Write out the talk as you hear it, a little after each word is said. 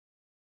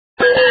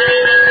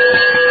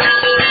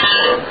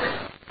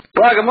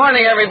Well, good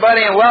morning,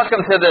 everybody, and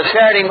welcome to the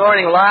Saturday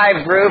morning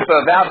live group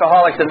of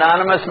Alcoholics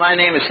Anonymous. My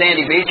name is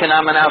Sandy Beach, and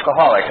I'm an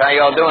alcoholic. How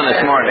you all doing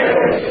this morning?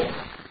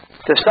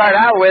 To start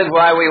out with,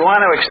 we want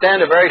to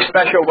extend a very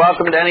special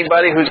welcome to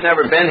anybody who's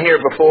never been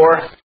here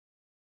before.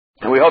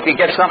 And we hope you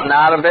get something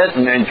out of it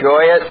and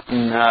enjoy it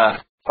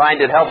and find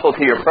it helpful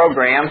to your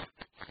program.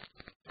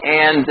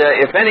 And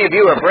if any of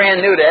you are brand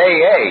new to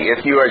AA,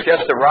 if you are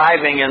just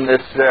arriving in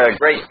this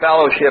great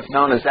fellowship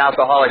known as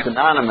Alcoholics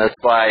Anonymous,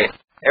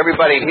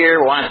 everybody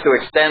here wants to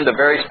extend a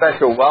very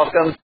special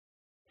welcome.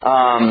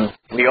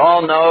 We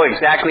all know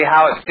exactly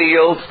how it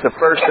feels to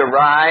first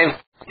arrive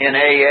in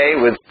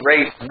AA with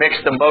great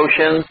mixed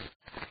emotions.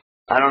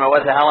 I don't know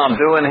what the hell I'm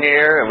doing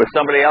here. It was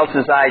somebody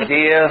else's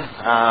idea.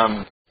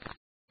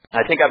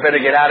 I think I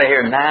better get out of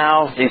here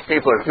now. These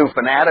people are too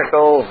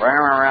fanatical,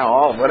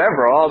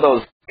 whatever all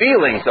those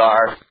feelings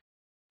are.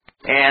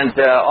 And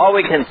all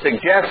we can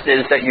suggest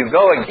is that you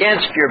go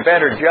against your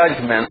better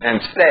judgment and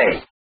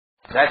stay.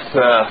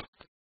 That's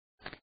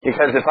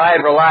because if I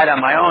had relied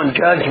on my own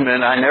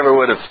judgment, I never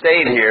would have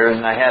stayed here,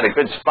 and I had a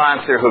good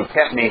sponsor who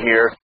kept me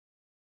here.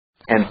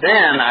 And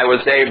then I was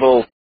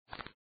able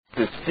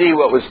to see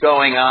what was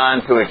going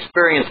on, to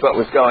experience what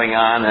was going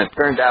on, and it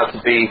turned out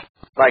to be,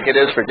 like it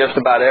is for just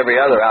about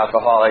every other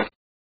alcoholic,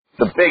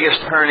 the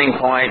biggest turning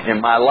point in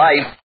my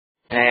life.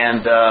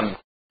 And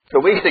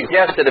so we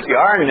suggest that if you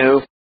are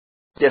new,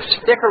 just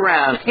stick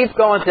around, keep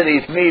going to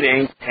these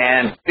meetings,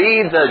 and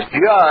be the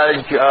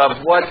judge of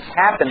what's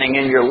happening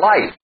in your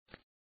life.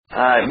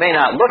 It may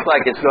not look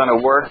like it's going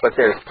to work, but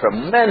there's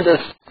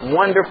tremendous,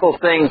 wonderful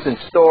things in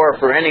store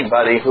for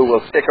anybody who will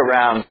stick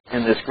around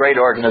in this great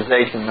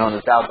organization known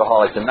as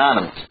Alcoholics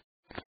Anonymous.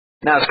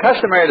 Now, it's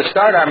customary to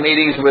start our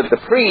meetings with the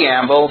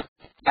preamble.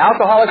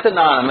 Alcoholics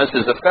Anonymous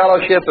is a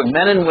fellowship of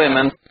men and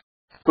women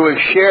who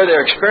share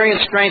their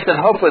experience, strength, and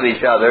hope with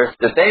each other,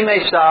 that they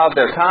may solve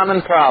their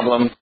common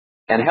problems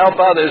and help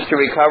others to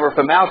recover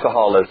from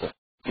alcoholism.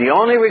 The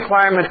only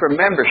requirement for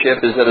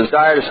membership is a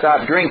desire to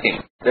stop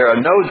drinking. There are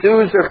no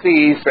dues or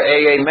fees for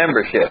AA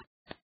membership.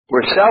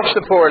 We're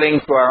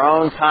self-supporting through our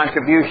own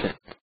contribution.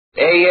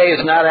 AA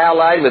is not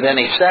allied with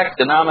any sect,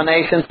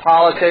 denomination,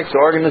 politics,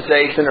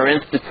 organization, or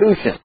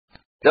institution.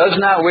 Does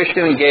not wish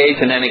to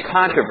engage in any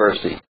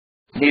controversy.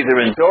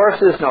 Neither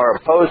endorses nor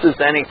opposes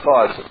any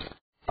causes.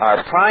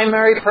 Our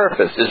primary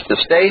purpose is to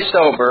stay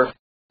sober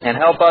and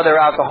help other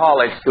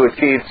alcoholics to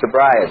achieve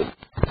sobriety.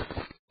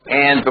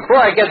 And before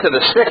I get to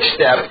the sixth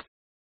step,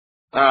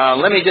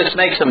 let me just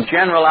make some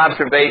general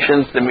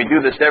observations, and we do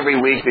this every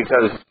week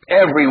because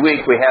every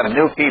week we have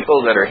new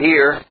people that are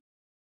here,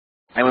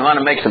 and we want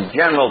to make some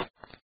general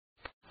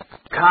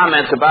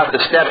comments about the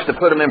steps to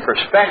put them in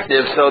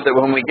perspective so that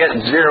when we get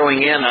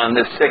zeroing in on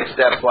this sixth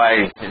step,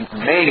 it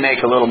may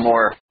make a little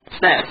more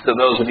sense to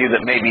those of you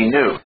that may be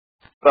new.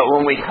 But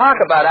when we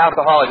talk about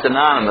Alcoholics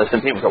Anonymous,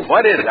 and people go,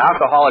 what is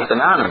Alcoholics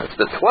Anonymous?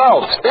 The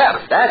 12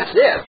 steps, that's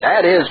it.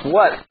 That is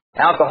what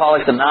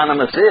Alcoholics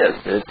Anonymous is.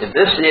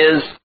 This is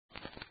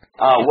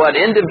what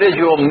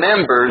individual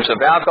members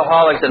of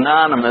Alcoholics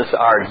Anonymous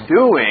are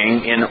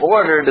doing in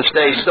order to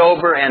stay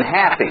sober and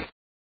happy.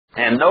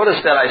 And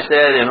notice that I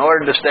said in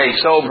order to stay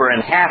sober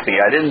and happy.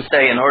 I didn't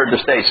say in order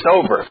to stay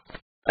sober.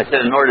 I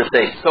said in order to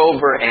stay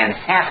sober and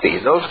happy.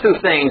 Those two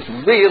things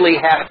really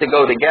have to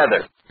go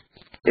together.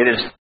 It is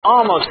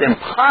almost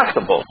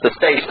impossible to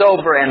stay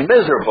sober and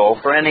miserable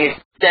for any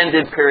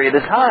extended period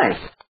of time.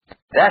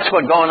 That's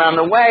what going on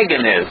the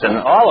wagon is, and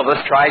all of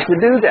us try to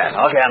do that.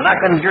 Okay, I'm not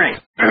going to drink.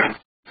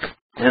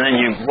 And then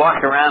you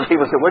walk around,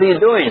 people say, what are you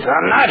doing? You say,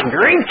 I'm not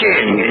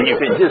drinking. And you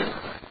can just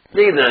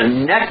see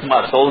the neck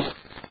muscles.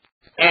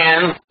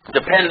 And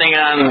depending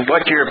on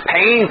what your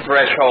pain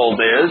threshold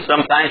is,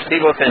 sometimes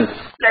people can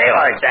stay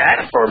like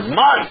that for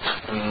months,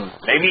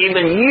 maybe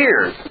even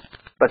years.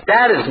 But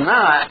that is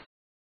not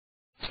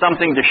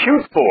something to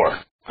shoot for.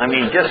 I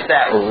mean, just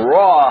that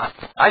raw.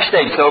 I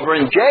stayed sober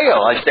in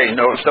jail. I stayed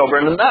sober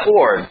in the nut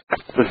ward.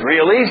 It was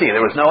real easy.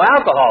 There was no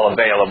alcohol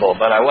available,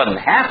 but I wasn't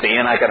happy,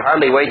 and I could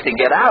hardly wait to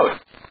get out.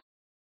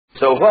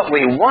 So what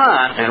we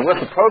want, and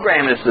what the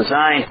program is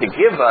designed to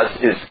give us,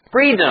 is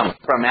freedom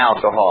from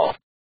alcohol.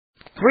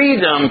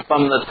 Freedom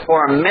from the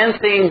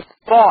tormenting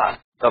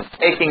thought of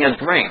taking a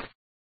drink.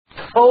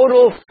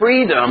 Total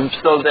freedom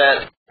so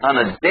that on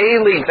a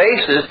daily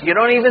basis, you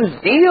don't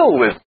even deal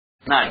with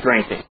not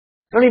drinking.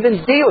 Don't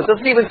even deal. It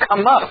doesn't even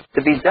come up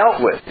to be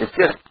dealt with. It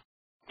just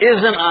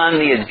isn't on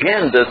the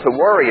agenda to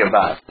worry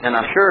about. And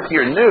I'm sure if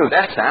you're new,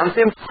 that sounds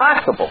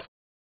impossible.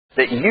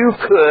 That you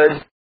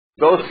could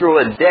go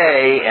through a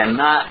day and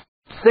not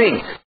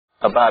think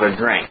about a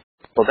drink.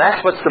 Well,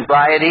 that's what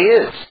sobriety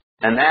is.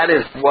 And that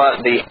is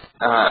what the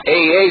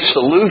AA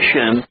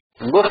solution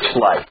looks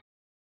like.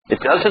 It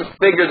doesn't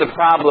figure the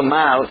problem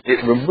out.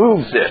 It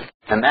removes it.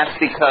 And that's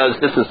because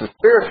this is a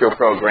spiritual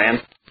program.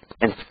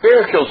 And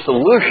spiritual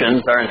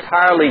solutions are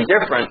entirely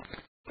different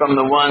from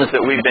the ones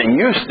that we've been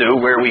used to,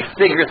 where we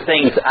figure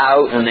things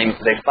out and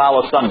they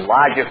follow some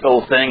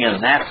logical thing, and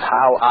that's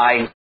how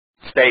I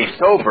stay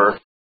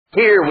sober.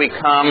 Here we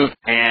come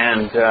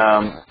and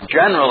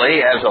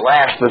generally, as a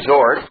last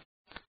resort,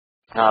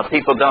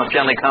 People don't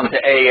generally come to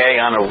AA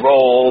on a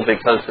roll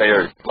because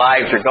their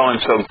lives are going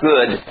so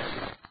good.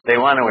 They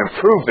want to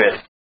improve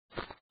it.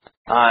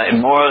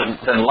 And more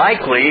than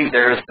likely,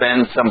 there's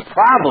been some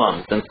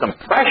problems and some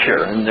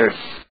pressure, and there's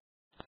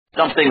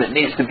something that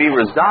needs to be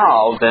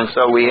resolved, and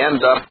so we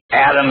end up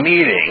at a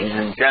meeting,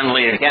 and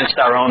generally against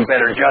our own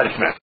better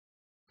judgment.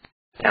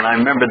 And I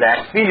remember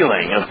that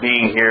feeling of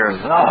being here,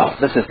 oh,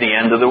 this is the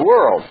end of the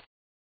world.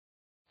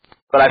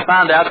 But I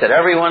found out that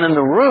everyone in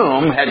the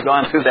room had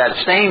gone through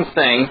that same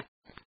thing,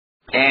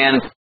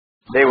 and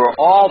they were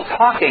all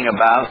talking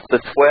about the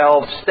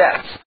 12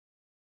 steps.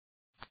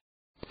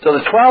 So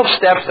the 12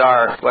 steps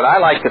are what I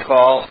like to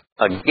call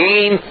a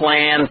game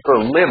plan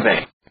for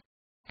living,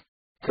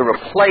 to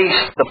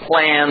replace the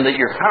plan that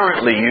you're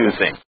currently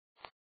using.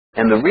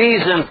 And the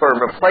reason for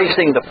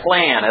replacing the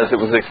plan, as it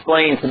was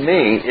explained to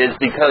me, is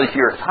because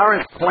your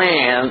current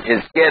plan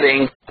is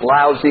getting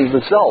lousy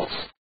results.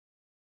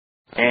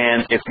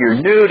 And if you're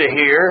new to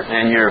here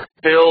and you're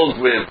filled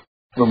with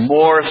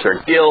remorse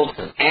or guilt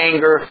and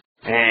anger,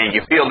 and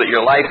you feel that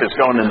your life is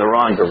going in the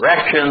wrong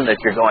direction, that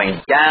you're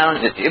going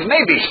down, it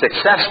may be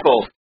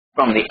successful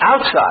from the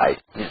outside.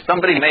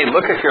 Somebody may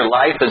look at your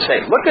life and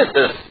say, look at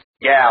this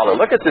gal, or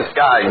look at this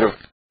guy, you're a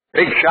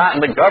big shot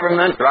in the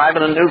government,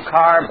 driving a new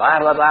car, blah,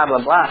 blah, blah,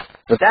 blah, blah.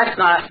 But that's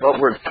not what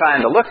we're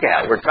trying to look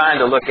at. We're trying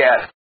to look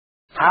at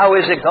how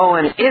is it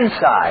going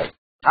inside?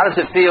 How does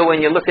it feel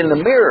when you look in the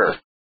mirror?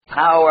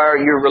 How are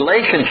your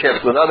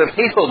relationships with other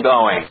people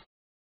going?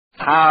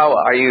 How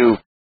are you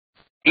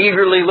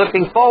eagerly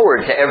looking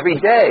forward to every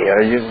day?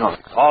 Or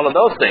all of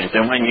those things.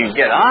 And when you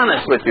get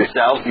honest with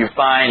yourself, you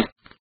find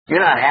you're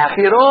not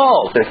happy at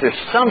all. There's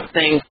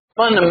something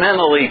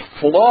fundamentally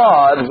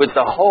flawed with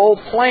the whole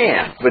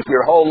plan, with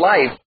your whole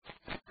life.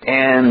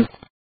 And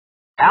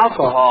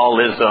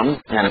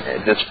alcoholism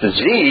and this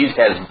disease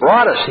has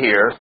brought us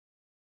here,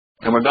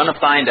 and we're going to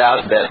find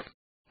out that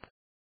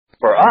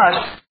for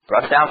us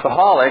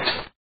alcoholics,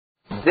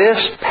 this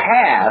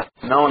path,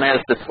 known as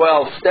the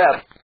 12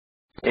 steps,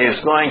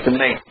 is going to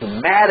make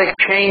dramatic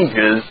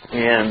changes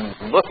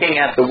in looking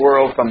at the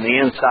world from the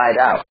inside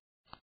out.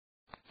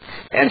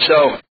 And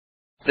so,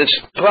 this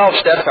 12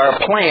 steps are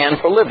a plan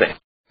for living.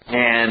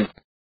 And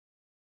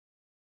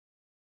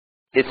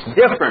it's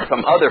different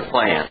from other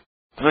plans.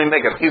 Let me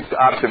make a few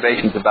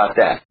observations about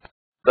that.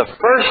 The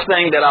first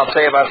thing that I'll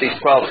say about these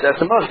 12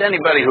 steps, and most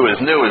anybody who is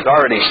new has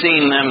already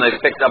seen them,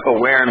 they've picked up a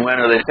Where and When,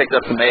 or they've picked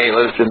up some A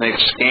list, and they've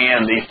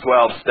scanned these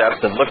 12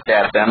 steps and looked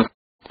at them.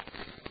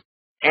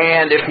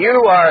 And if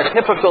you are a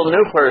typical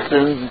new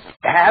person,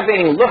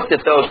 having looked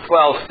at those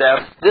 12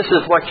 steps, this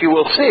is what you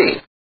will see.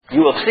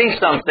 You will see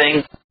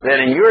something that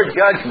in your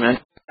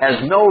judgment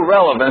has no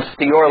relevance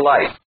to your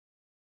life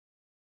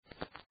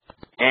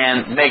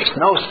and makes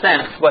no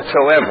sense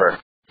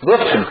whatsoever.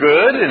 Looks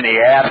good in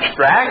the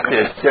abstract.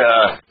 It's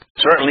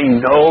certainly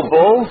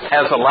noble,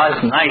 has a lot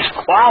of nice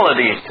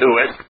qualities to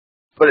it,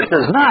 but it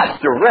does not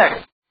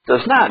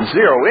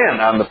zero in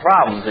on the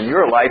problems in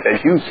your life as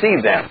you see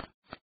them.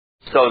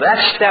 So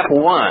that's step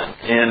one.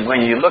 And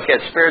when you look at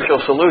spiritual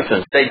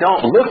solutions, they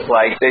don't look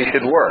like they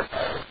should work.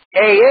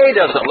 AA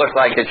doesn't look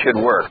like it should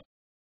work.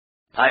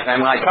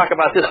 And I talk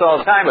about this all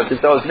the time with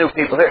those new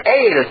people here.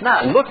 AA does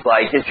not look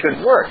like it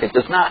should work. It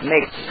does not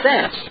make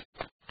sense.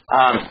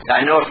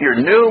 I know if you're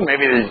new,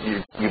 maybe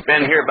you've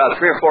been here about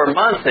 3 or 4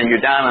 months and you're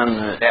down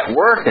at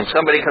work and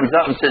somebody comes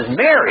up and says,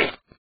 Mary,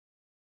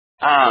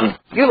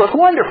 you look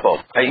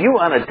wonderful. Are you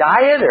on a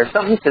diet or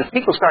something? Because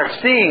people start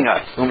seeing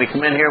us when we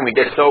come in here and we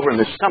get sober and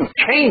there's some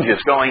changes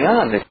going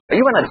on. Are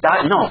you on a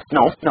diet? No,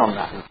 I'm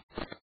not.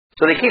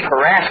 So they keep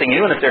harassing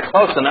you, and if they're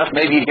close enough,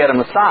 maybe you get them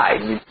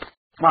aside.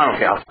 Come on,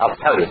 okay, I'll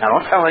tell you. Now,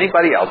 don't tell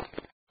anybody else.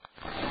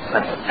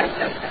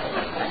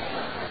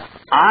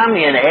 I'm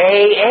in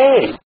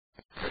AA.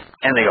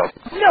 And they go,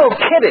 no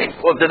kidding.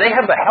 Well, do they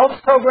have a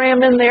health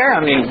program in there?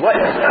 I mean, what?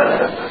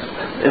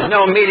 There's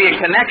no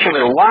immediate connection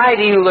with it. Why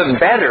do you look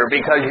better?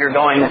 Because you're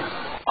going,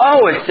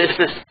 oh, it's just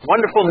this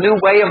wonderful new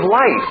way of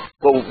life.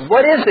 Well,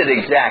 what is it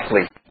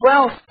exactly?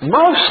 Well,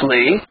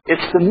 mostly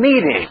it's the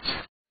meetings.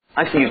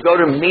 I see you go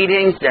to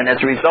meetings, and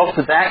as a result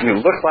of that, you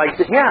look like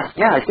this.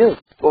 Yeah, I do.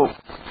 Well,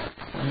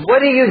 what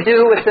do you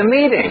do with the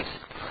meetings?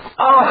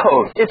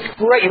 Oh, it's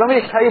great. Let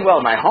me tell you,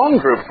 well, my home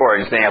group, for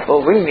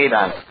example, we meet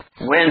on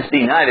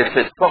Wednesday night.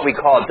 It's what we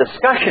call a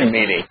discussion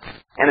meeting.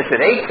 And it's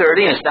at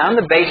 8:30, and it's down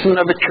in the basement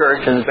of a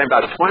church, and there's been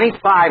about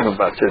 25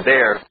 of us are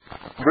there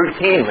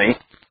routinely.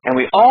 And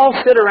we all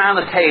sit around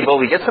the table,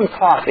 we get some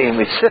coffee, and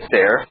we sit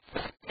there.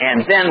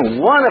 And then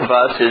one of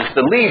us is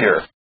the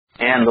leader.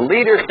 And the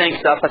leader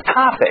thinks up a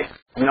topic,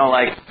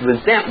 like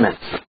resentment.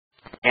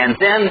 And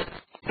then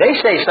they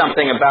say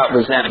something about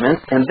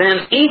resentment, and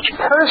then each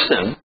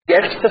person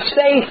gets to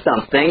say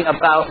something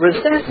about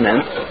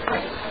resentment.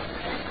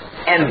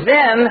 And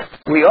then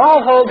we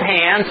all hold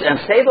hands and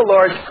say the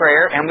Lord's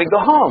Prayer, and we go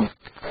home.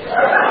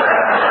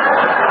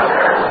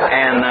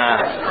 And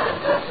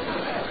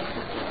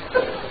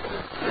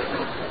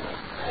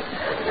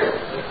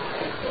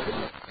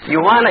you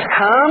want to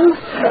come?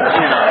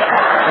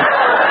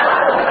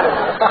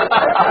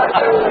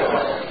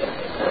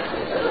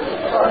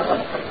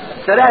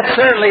 So that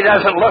certainly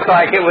doesn't look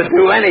like it would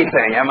do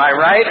anything. Am I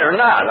right or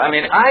not? I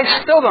mean, I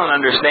still don't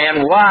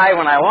understand why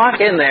when I walk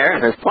in there,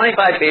 there's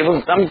 25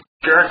 people, and some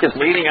jerk is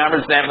leading on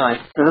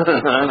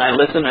and I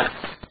listen,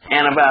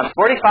 and about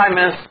 45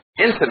 minutes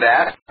into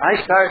that,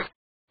 I start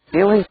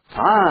feeling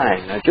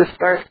fine. I just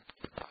start.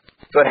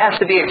 So it has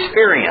to be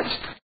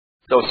experienced.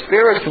 So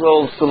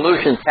spiritual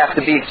solutions have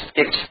to be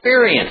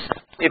experienced.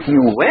 If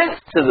you went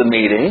to the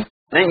meeting,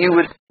 then you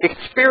would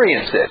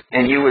experience it,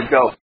 and you would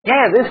go,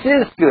 yeah, this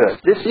is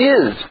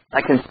good.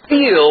 I can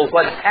feel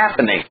what's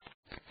happening.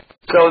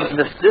 So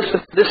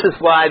this is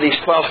why these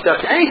 12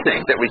 steps,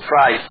 anything that we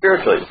try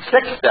spiritually, the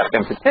sixth step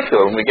in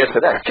particular, when we get to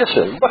that, just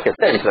a look at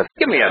that, says,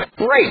 give me a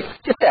break,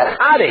 get that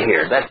out of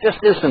here. That just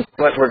isn't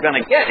what we're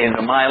going to get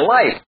into my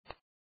life.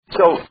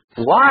 So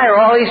why are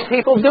all these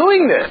people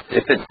doing this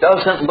if it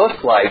doesn't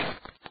look like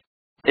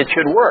it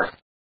should work?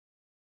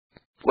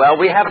 Well,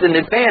 we have an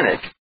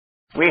advantage.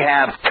 We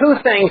have two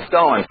things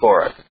going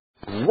for us.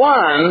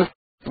 One,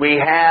 we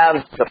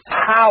have the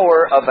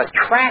power of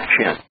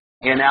attraction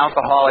in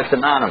Alcoholics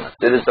Anonymous.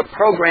 It is a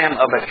program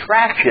of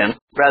attraction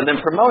rather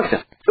than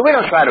promotion. So we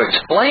don't try to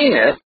explain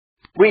it.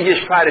 We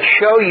just try to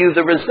show you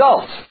the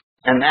results.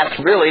 And that's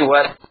really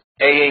what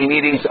AA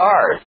meetings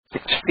are.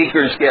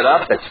 Speakers get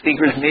up at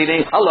speakers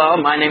meetings. Hello,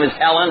 my name is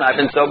Helen. I've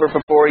been sober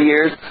for 4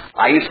 years.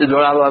 I used to do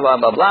blah, blah, blah,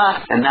 blah,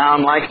 blah, and now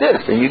I'm like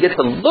this. And you get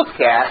to look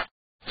at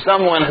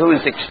someone who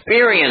is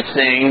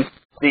experiencing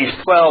these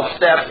 12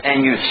 steps,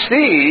 and you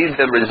see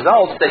the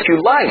results that you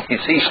like. You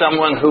see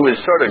someone who is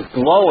sort of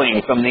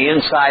glowing from the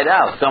inside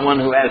out, someone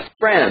who has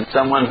friends,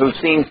 someone who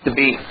seems to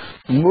be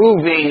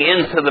moving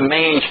into the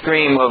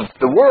mainstream of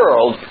the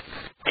world,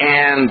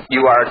 and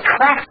you are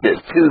attracted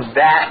to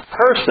that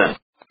person.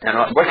 And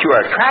what you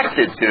are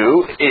attracted to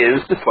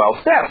is the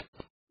 12 steps.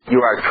 You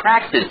are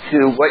attracted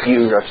to what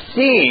you are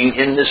seeing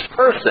in this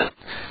person.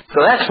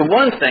 So that's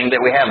one thing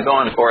that we have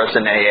going for us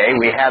in AA.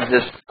 We have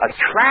this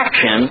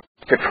attraction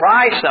to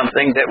try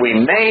something that we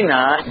may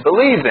not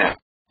believe in.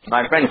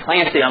 My friend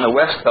Clancy on the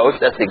West Coast,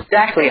 that's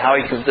exactly how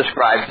he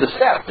describes the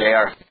steps. They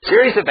are a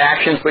series of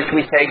actions which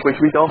we take which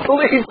we don't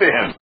believe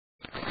in.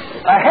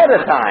 Ahead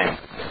of time.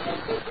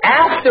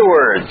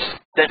 Afterwards,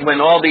 that when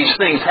all these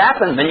things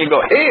happen, then you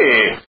go,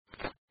 hey,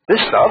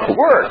 this stuff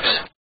works.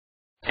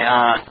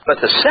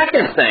 But the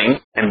second thing,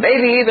 and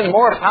maybe even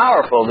more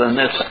powerful than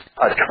this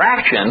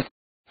attraction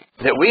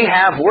that we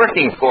have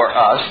working for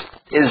us,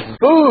 is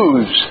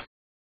booze.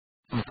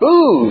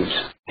 Booze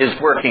is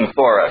working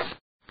for us.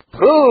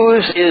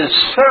 Booze is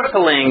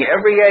circling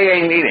every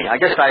AA meeting. I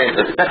guess I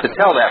have to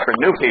tell that for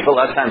new people. A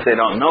lot of times they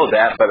don't know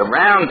that. But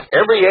around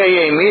every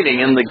AA meeting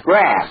in the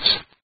grass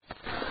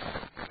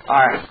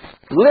are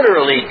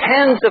literally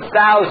tens of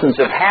thousands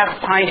of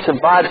half pints of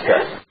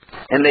vodka.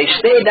 And they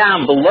stay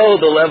down below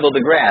the level of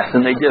the grass,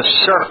 and they just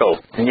circle.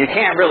 And you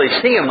can't really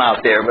see them out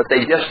there, but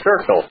they just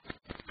circle.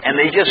 And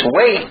they just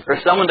wait for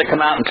someone to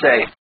come out and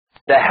say,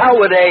 the hell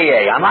with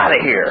AA, I'm out of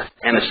here.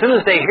 And as soon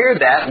as they hear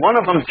that, one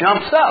of them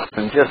jumps up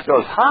and just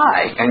goes,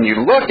 hi. And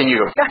you look and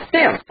you go, God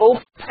damn, full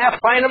half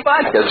pint of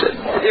vodka.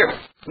 Here,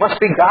 must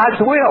be God's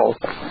will.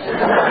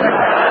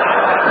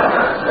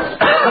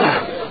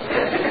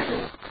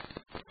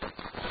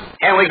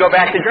 And we go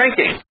back to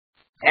drinking.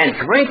 And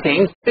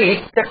drinking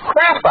beats the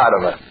crap out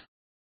of us.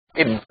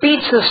 It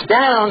beats us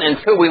down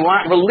until we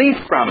want relief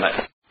from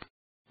it.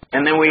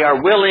 And then we are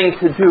willing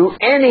to do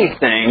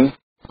anything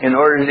in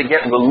order to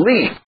get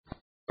relief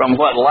from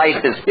what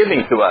life is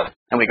giving to us.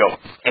 And we go,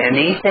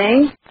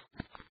 anything?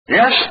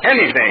 Yes,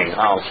 anything.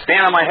 I'll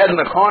stand on my head in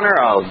the corner.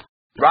 I'll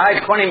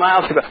drive 20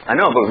 miles to go. I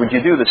know, but would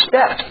you do the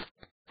steps?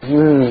 I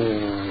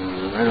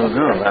don't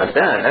know about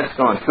that. That's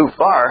going too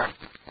far.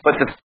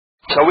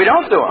 So we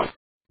don't do them.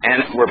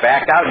 And we're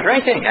back out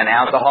drinking, and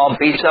alcohol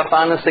beats up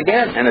on us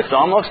again. And it's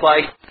almost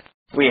like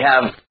we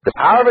have the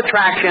power of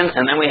attraction,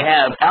 and then we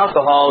have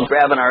alcohol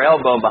grabbing our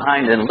elbow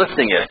behind and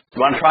lifting it.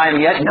 You want to try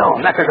them yet? No,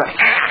 I'm not going to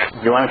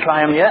go, you want to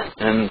try them yet?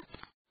 And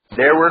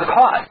there we're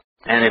caught.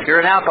 And if you're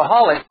an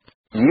alcoholic,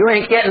 you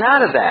ain't getting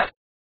out of that.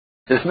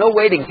 There's no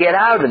way to get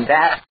out of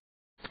that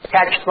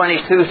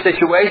catch-22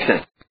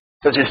 situation,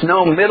 because there's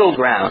no middle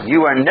ground.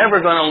 You are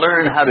never going to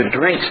learn how to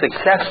drink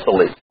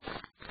successfully.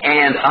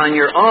 And on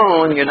your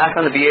own, you're not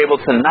going to be able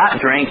to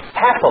not drink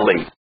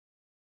happily.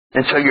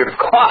 And so you're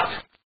caught.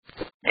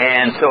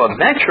 And so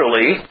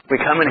eventually, we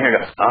come in here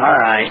and go, all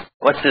right,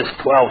 what's this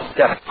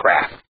 12-step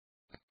crap?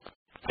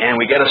 And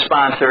we get a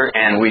sponsor,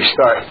 and we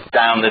start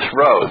down this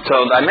road.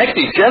 So I make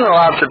these general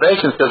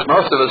observations because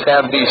most of us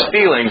have these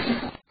feelings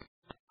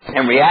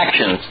and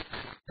reactions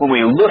when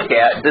we look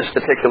at this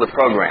particular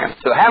program.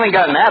 So having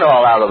gotten that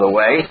all out of the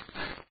way,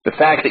 the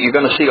fact that you're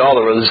going to see all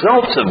the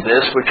results of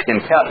this, which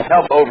can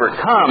help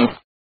overcome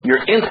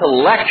your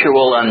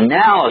intellectual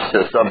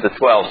analysis of the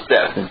 12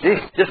 steps. And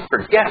just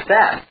forget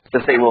that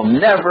they will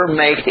never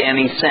make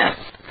any sense.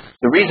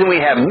 The reason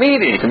we have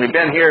meetings, and we've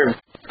been here,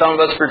 some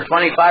of us for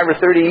 25 or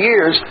 30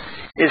 years,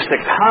 is to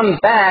come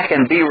back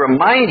and be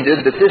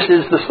reminded that this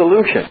is the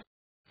solution.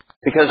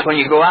 Because when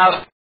you go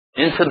out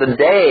into the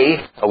day,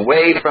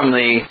 away from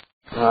the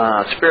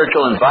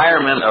spiritual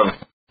environment of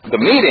the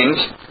meetings,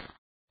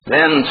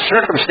 then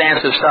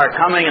circumstances start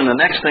coming, and the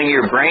next thing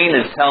your brain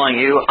is telling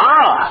you,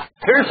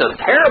 here's a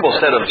terrible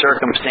set of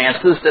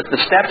circumstances that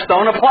the steps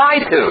don't apply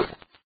to.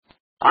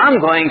 I'm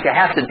going to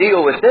have to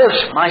deal with this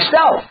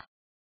myself.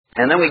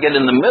 And then we get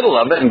in the middle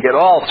of it and get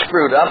all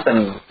screwed up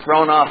and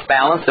thrown off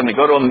balance, and we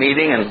go to a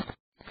meeting and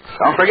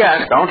don't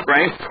forget, don't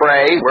drink,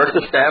 pray, work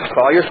the steps,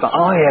 call your son.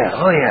 Oh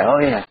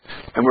yeah.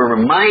 And we're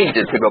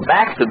reminded to go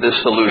back to this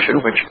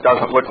solution, which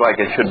doesn't look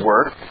like it should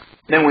work.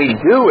 Then we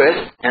do it,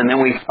 and then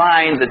we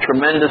find the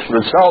tremendous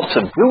results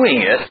of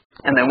doing it,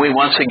 and then we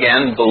once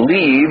again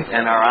believe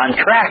and are on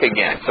track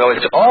again. So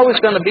it's always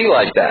going to be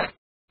like that.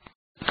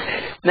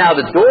 Now,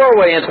 the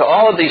doorway into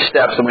all of these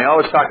steps, and we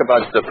always talk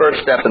about the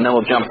first step, and then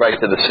we'll jump right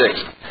to the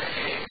sixth,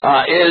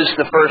 is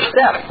the first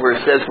step, where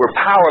it says we're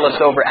powerless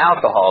over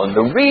alcohol. And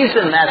the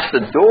reason that's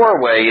the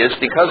doorway is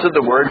because of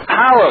the word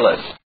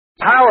powerless.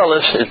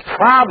 Powerless is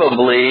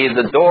probably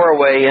the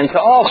doorway into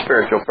all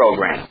spiritual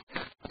programs.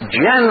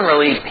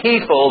 Generally,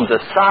 people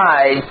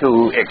decide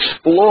to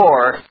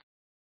explore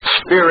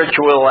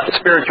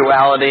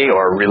spirituality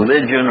or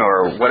religion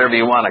or whatever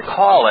you want to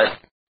call it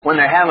when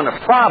they're having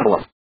a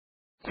problem.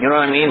 You know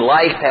what I mean?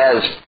 Life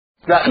has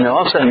gotten,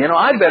 all of a sudden,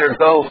 I better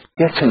go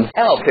get some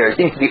help here. It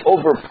seems to be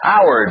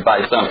overpowered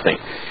by something.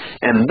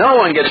 And no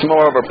one gets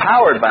more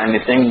overpowered by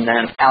anything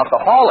than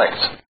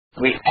alcoholics.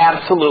 We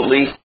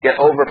absolutely get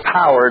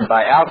overpowered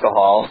by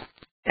alcohol,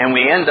 and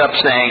we end up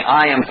saying,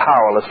 I am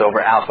powerless over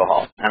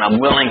alcohol. And I'm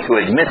willing to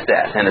admit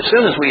that. And as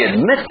soon as we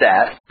admit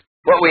that,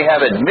 what we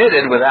have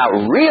admitted without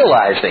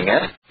realizing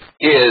it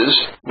is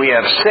we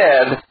have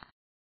said,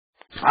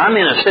 I'm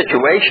in a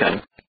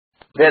situation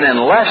that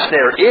unless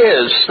there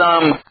is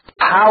some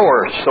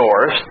power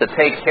source to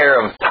take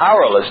care of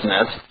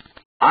powerlessness,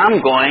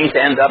 I'm going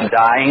to end up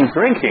dying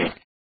drinking.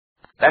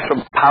 That's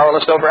what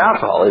powerless over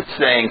alcohol. It's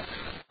saying,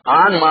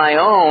 on my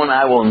own,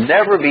 I will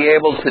never be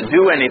able to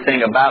do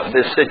anything about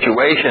this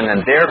situation,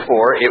 and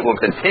therefore it will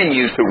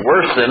continue to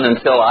worsen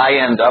until I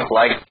end up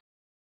like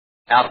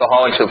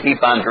alcoholics who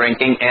keep on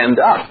drinking end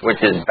up, which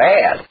is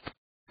bad.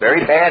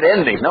 Very bad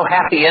endings. No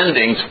happy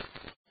endings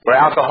for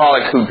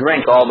alcoholics who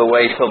drink all the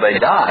way till they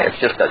die.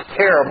 It's just a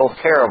terrible,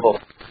 terrible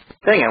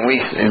thing. And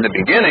in the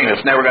beginning,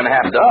 it's never going to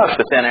happen to us,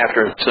 but then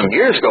after some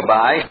years go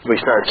by, we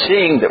start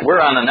seeing that we're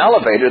on an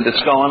elevator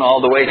that's going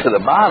all the way to the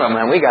bottom,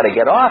 and we got to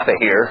get off of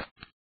here.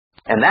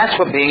 And that's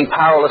what being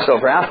powerless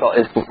over alcohol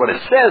is. What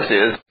it says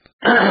is,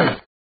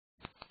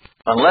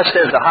 unless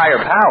there's a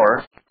higher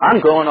power, I'm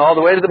going all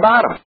the way to the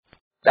bottom.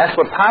 That's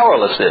what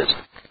powerless is.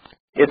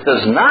 It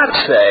does not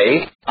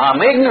say,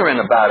 I'm ignorant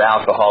about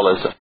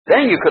alcoholism.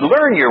 Then you could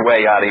learn your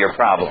way out of your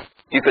problem.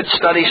 You could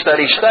study,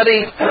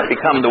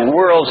 become the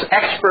world's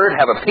expert,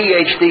 have a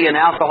PhD in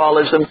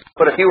alcoholism.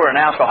 But if you were an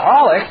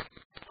alcoholic,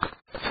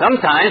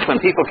 sometimes when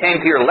people came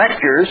to your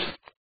lectures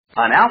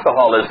on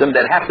alcoholism,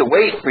 they'd have to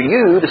wait for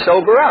you to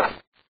sober up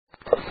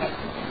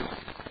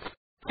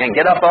and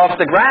get up off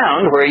the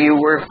ground where you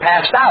were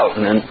passed out.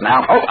 And then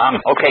now, I'm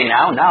okay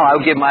now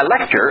I'll give my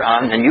lecture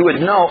on, and you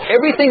would know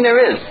everything there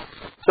is.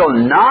 So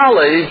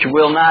knowledge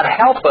will not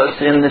help us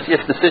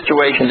if the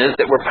situation is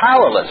that we're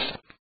powerless.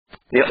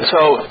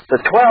 So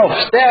the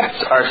 12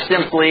 steps are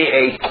simply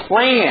a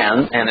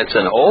plan, and it's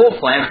an old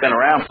plan. It's been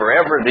around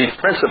forever. These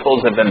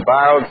principles have been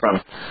borrowed from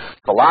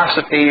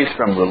philosophies,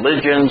 from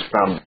religions,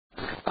 from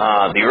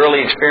the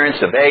early experience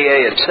of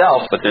AA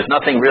itself, but there's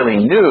nothing really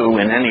new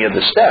in any of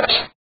the steps.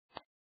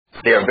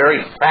 They are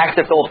very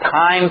practical,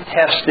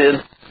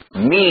 time-tested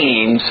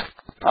means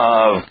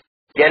of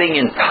getting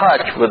in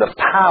touch with a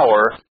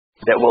power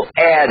that will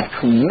add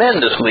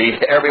tremendously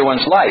to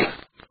everyone's life.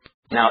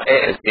 Now,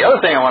 the other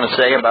thing I want to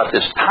say about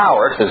this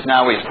power, because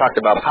now we've talked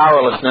about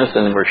powerlessness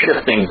and we're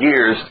shifting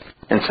gears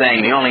and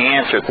saying the only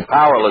answer to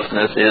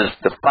powerlessness is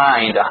to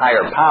find a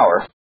higher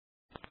power.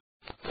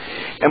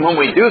 And when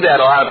we do that,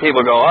 a lot of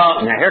people go,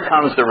 oh, now here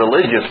comes the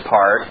religious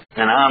part,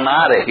 and I'm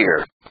out of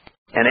here.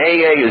 And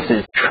AA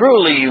is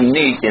truly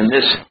unique in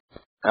this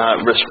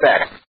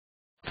respect,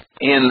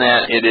 in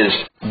that it is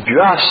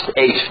just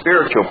a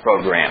spiritual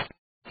program.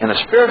 And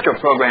a spiritual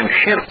program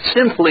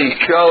simply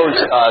shows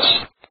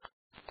us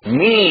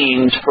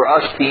means for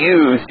us to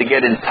use to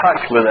get in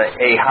touch with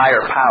a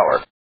higher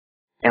power.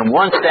 And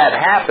once that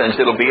happens,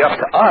 it'll be up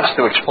to us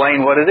to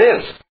explain what it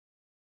is.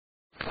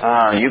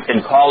 You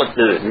can call it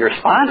your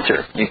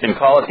sponsor. You can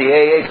call it the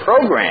AA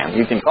program.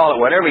 You can call it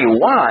whatever you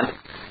want,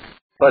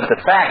 but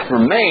the fact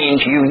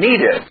remains you need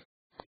it.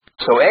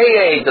 So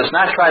AA does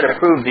not try to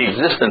prove the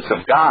existence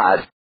of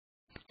God.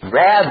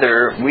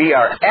 Rather, we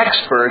are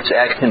experts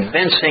at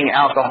convincing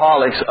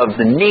alcoholics of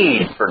the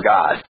need for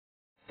God.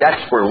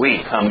 That's where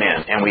we come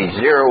in, and we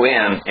zero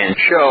in and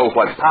show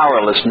what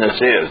powerlessness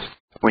is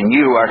when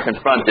you are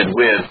confronted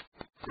with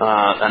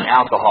an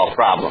alcohol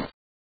problem.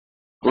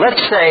 Let's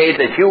say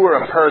that you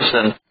were a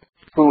person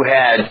who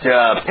had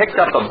picked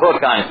up a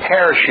book on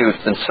parachutes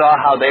and saw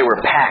how they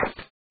were packed,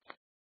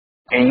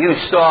 and you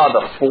saw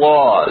the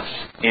flaws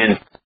in,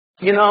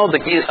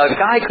 a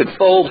guy could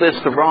fold this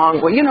the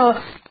wrong way.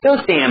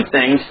 Those damn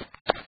things,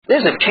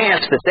 there's a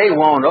chance that they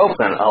won't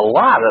open a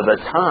lot of the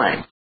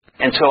time.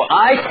 And so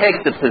I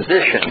take the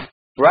position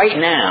right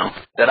now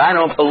that I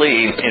don't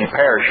believe in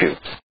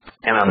parachutes.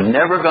 And I'm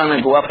never going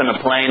to go up in a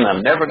plane, and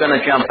I'm never going to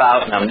jump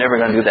out, and I'm never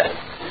going to do that.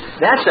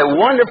 That's a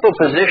wonderful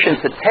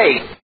position to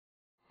take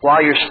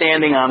while you're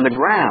standing on the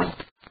ground.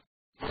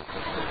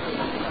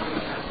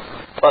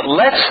 But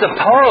let's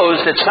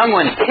suppose that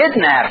someone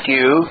kidnapped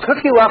you,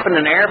 took you up in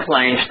an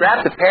airplane,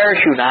 strapped a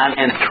parachute on,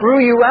 and threw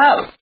you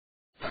out,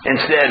 and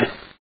said,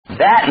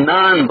 that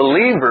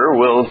non-believer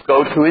will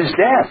go to his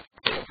death,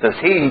 because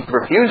he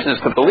refuses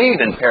to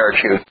believe in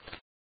parachutes.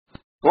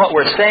 What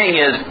we're saying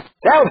is,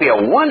 that would be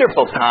a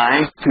wonderful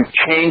time to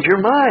change your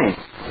mind.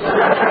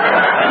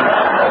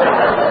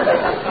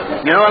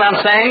 You know what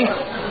I'm saying?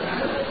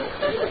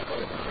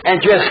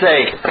 And just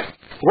say,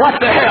 what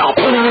the hell?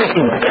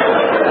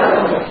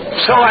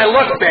 So I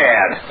look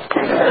bad.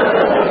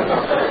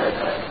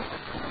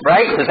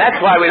 Right? Because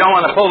that's why we don't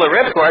want to pull the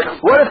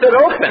ripcord. What if it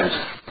opens?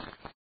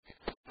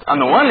 On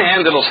the one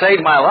hand, it'll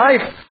save my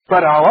life,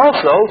 but I'll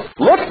also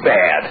look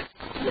bad.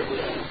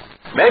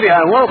 Maybe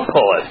I won't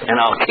pull it, and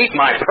I'll keep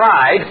my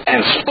pride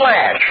and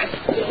splash.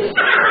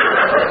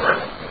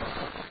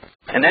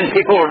 And then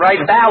people will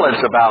write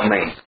ballads about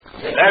me.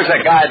 There's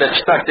a guy that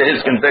stuck to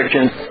his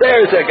convictions.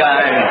 There's a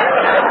guy.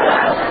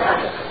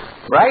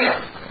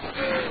 Right?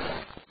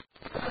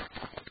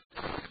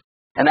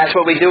 And that's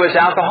what we do as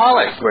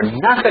alcoholics. We're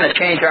not going to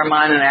change our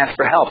mind and ask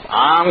for help.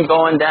 I'm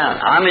going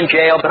down. I'm in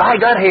jail, but I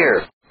got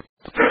here.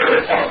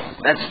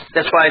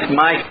 That's why it's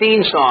my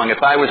theme song.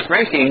 If I was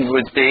drinking,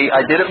 would be,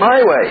 I did it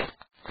my way.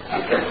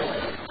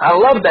 I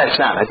love that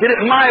sound. I did it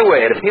my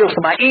way. It appeals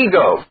to my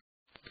ego.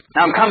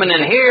 Now I'm coming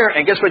in here,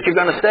 and guess what you're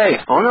going to say?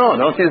 Oh no,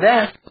 don't do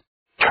that.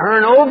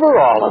 Turn over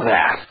all of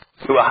that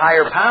to a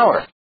higher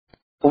power.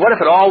 Well, what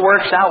if it all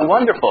works out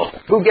wonderful?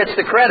 Who gets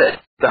the credit?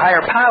 The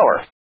higher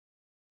power.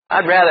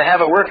 I'd rather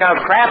have it work out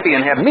crappy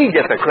and have me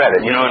get the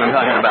credit. You know what I'm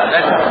talking about?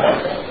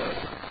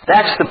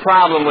 That's the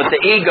problem with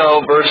the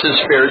ego versus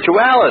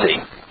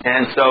spirituality.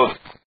 And so,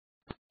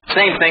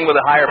 same thing with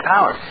a higher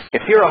power.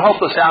 If you're a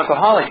hopeless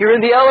alcoholic, you're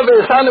in the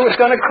elevator, it's was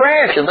going to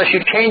crash unless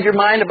you change your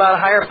mind about a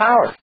higher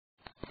power.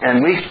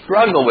 And we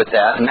struggle with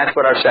that, and that's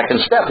what our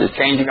second step is,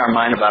 changing our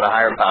mind about a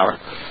higher power.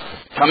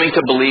 Coming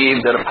to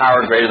believe that a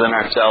power greater than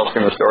ourselves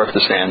can restore us to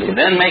sanity.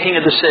 Then making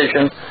a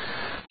decision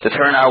to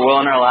turn our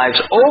will and our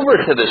lives over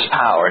to this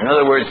power. In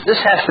other words,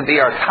 this has to be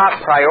our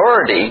top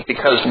priority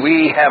because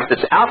we have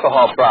this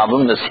alcohol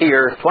problem that's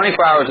here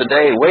 24 hours a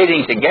day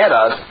waiting to get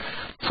us.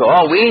 So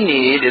all we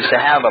need is to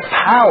have a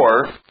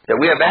power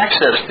that we have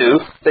access to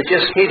that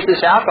just keeps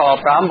this alcohol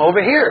problem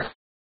over here.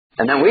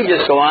 And then we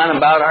just go on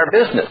about our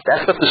business.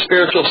 That's what the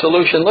spiritual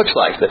solution looks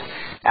like. The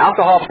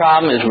alcohol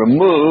problem is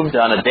removed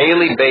on a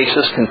daily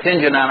basis,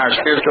 contingent on our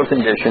spiritual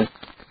condition,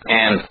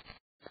 and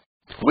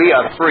we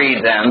are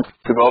free then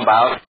to go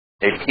about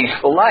a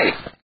peaceful life.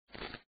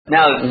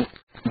 Now,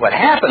 what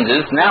happens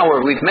is, now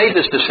we've made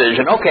this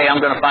decision, okay, I'm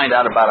going to find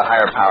out about a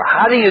higher power.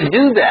 How do you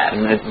do that?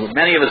 And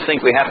many of us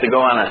think we have to go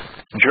on a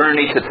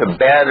journey to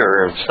Tibet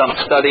or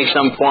study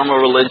some form of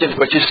religion,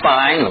 which is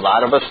fine. A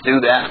lot of us do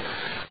that.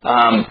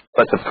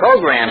 But the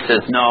program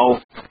says,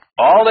 no,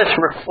 all that's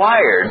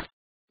required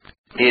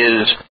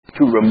is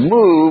to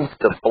remove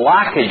the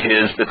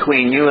blockages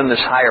between you and this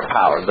higher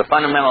power. The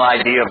fundamental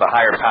idea of a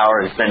higher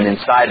power has been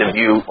inside of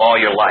you all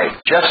your life,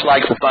 just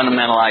like the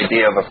fundamental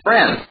idea of a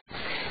friend.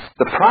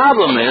 The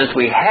problem is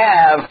we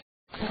have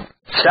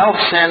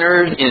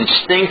self-centered,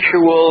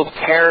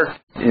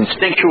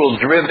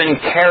 instinctual-driven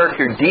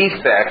character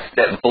defects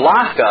that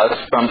block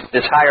us from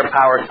this higher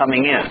power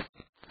coming in.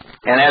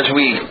 And as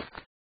we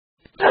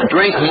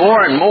drink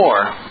more and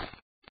more,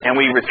 and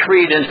we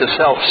retreat into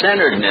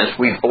self-centeredness,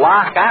 we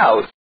block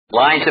out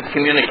lines of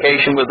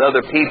communication with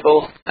other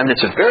people, and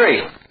it's a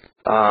very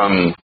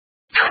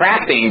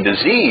trapping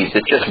disease.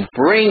 It just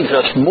brings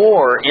us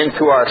more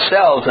into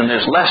ourselves, and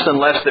there's less and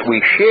less that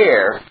we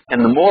share,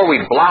 and the more we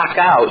block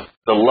out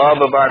the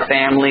love of our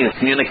family, the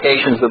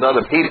communications with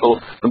other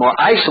people, the more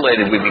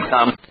isolated we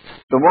become,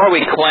 the more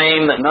we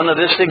claim that none of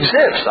this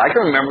exists. I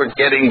can remember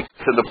getting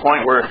to the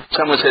point where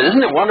someone said,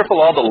 isn't it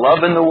wonderful all the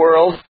love in the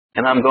world?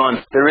 And I'm going,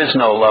 there is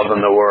no love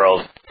in the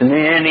world. And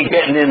then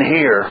getting in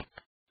here.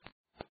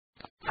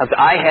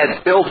 I had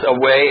built a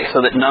way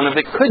so that none of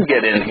it could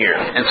get in here.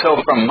 And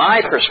so from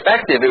my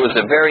perspective, it was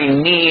a very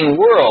mean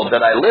world that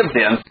I lived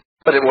in,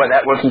 but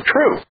that wasn't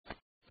true.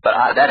 But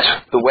that's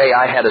the way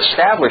I had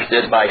established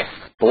it, by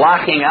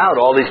blocking out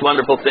all these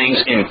wonderful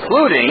things,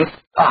 including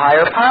a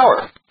higher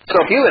power. So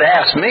if you had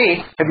asked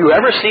me, have you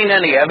ever seen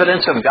any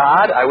evidence of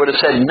God? I would have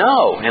said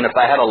no. And if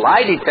I had a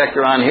lie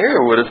detector on here,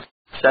 I would have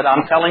said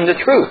I'm telling the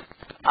truth.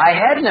 I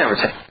had never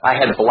said. I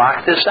had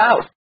blocked this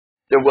out.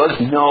 There was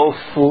no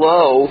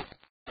flow.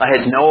 I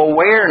had no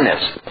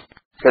awareness.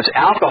 Because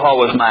alcohol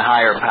was my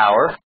higher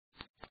power.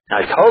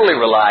 I totally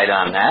relied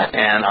on that,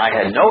 and I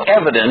had no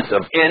evidence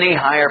of any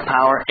higher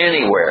power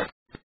anywhere.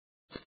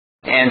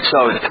 And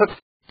so it took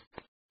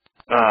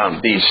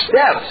these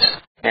steps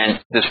and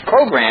this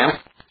program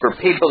for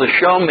people to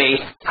show me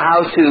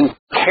how to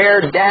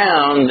tear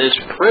down this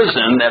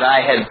prison that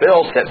I had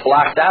built that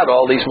blocked out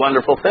all these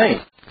wonderful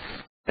things.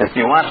 If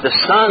you want the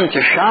sun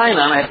to shine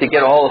on, I have to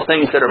get all the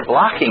things that are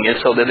blocking it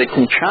so that it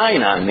can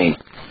shine on me.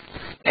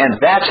 And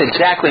that's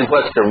exactly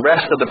what the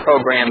rest of the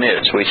program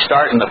is. We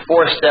start in the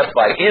fourth step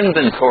by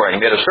inventorying.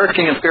 We get a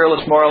searching and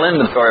fearless moral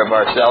inventory of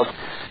ourselves.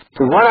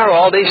 What are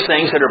all these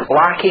things that are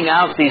blocking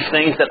out these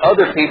things that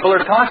other people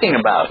are talking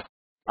about?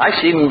 I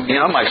see,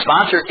 my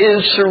sponsor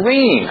is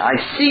serene. I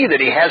see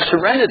that he has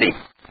serenity.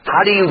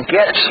 How do you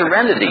get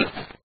serenity?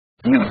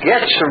 You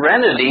get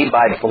serenity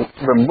by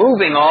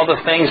removing all the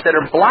things that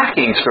are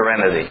blocking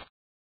serenity.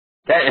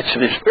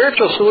 The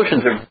spiritual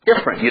solutions are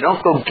different. You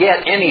don't go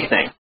get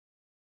anything.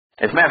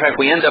 As a matter of fact,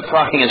 we end up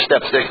talking in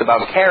step 6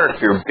 about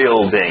character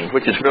building,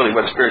 which is really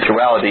what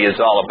spirituality is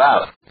all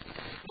about.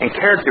 And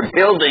character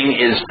building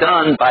is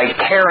done by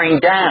tearing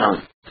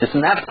down.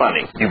 Isn't that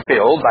funny? You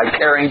build by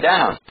tearing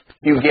down.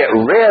 You get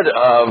rid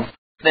of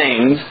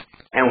things,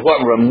 and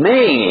what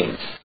remains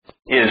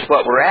is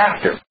what we're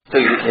after. So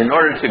in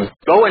order to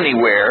go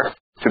anywhere,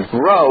 to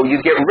grow,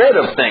 you get rid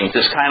of things.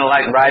 It's kind of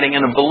like riding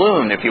in a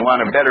balloon. If you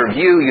want a better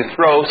view, you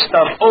throw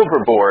stuff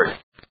overboard.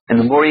 And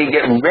the more you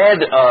get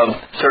rid of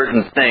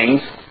certain things,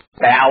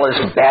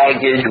 ballast,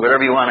 baggage,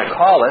 whatever you want to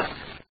call it,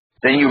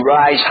 then you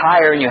rise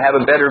higher and you have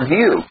a better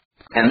view.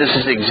 And this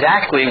is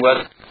exactly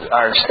what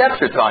our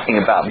steps are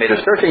talking about. Made a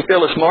searching,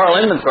 fearless moral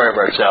inventory of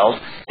ourselves,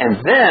 and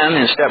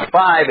then in step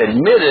 5,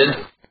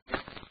 admitted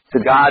to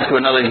God, to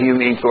another human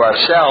being, to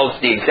ourselves,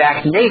 the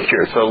exact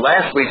nature. So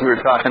last week we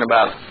were talking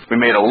about, we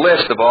made a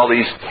list of all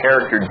these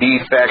character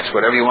defects,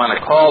 whatever you want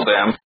to call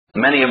them,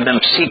 many of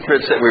them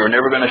secrets that we were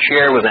never going to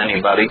share with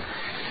anybody.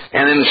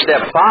 And in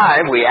step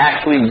 5, we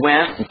actually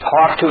went and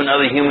talked to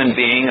another human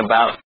being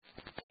about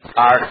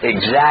our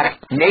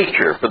exact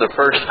nature for the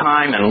first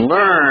time and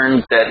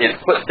learned that it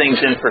put things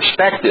in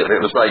perspective. It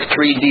was like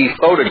 3D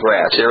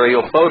photographs,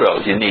 aerial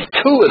photos. You need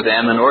 2 of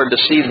them in order to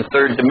see the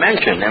third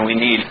dimension, and we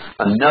need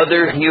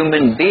another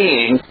human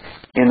being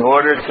in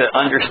order to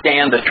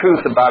understand the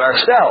truth about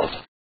ourselves.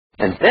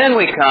 And then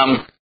we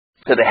come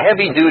to the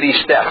heavy-duty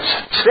steps.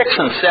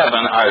 6 and 7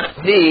 are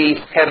the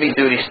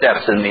heavy-duty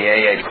steps in the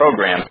AA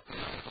program.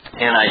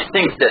 And I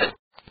think that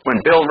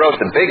when Bill wrote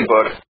the big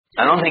book,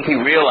 I don't think he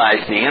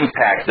realized the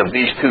impact of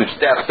these 2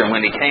 steps, and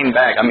when he came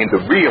back,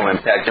 the real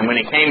impact, and when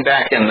he came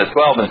back in the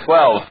 12 and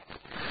 12,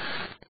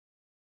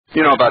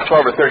 about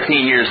 12 or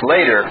 13 years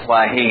later,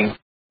 why he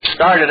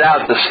started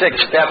out the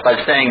 6th step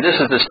by saying, this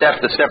is the step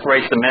that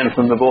separates the men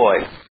from the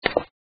boys.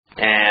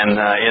 And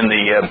in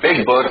the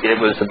big book, it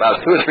was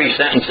about 2 or 3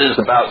 sentences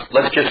about,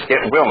 let's just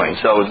get willing.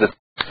 So the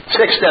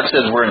 6th step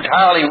says, we're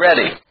entirely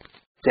ready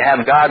to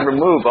have God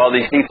remove all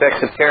these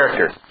defects of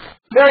character.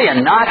 Very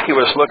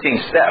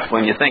innocuous-looking step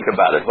when you think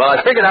about it. Well, I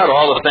figured out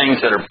all the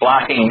things that are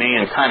blocking me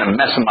and kind of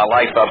messing my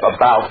life up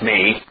about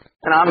me,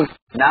 and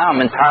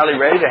I'm entirely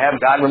ready to have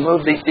God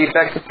remove these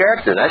defects of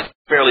character. That's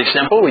fairly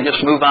simple. We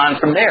just move on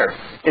from there.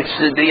 It's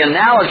the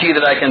analogy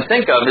that I can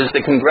think of is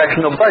the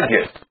congressional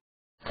budget.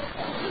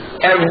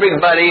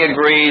 Everybody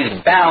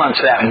agrees,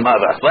 balance that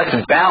mother. Let's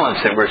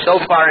balance it. We're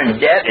so far in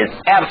debt, it's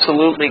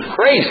absolutely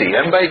crazy.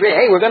 Everybody agrees,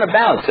 hey, we're going to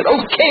balance it.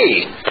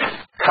 Okay.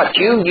 Cut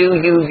you,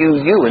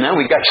 and then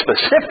we got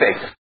specific,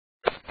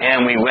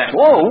 and we went,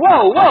 whoa.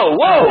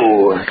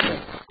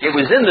 It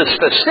was in the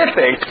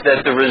specifics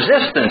that the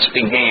resistance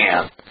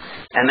began,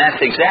 and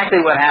that's exactly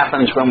what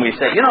happens when we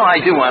say,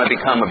 I do want to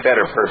become a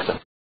better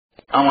person.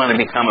 I want to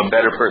become a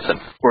better person.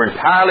 We're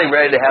entirely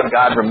ready to have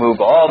God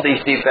remove all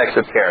these defects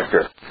of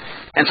character.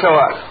 And so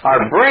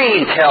our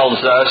brain tells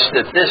us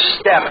that this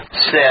step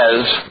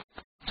says,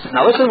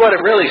 now listen to what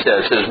it really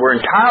says. It says,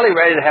 we're entirely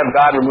ready to have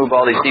God remove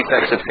all these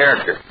defects of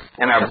character.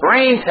 And our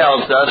brain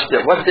tells us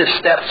that what this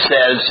step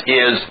says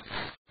is,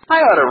 I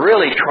ought to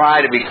really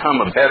try to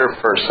become a better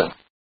person.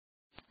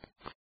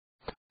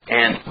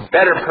 And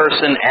better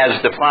person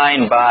as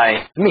defined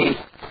by me.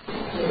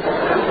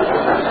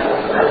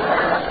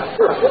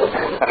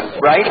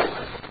 Right?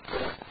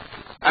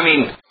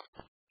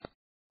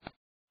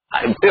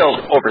 Bill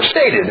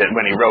overstated it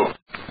when he wrote,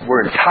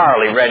 we're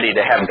entirely ready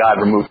to have God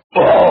remove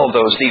all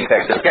those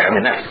defects of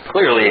character. That's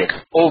clearly an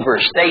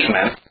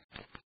overstatement.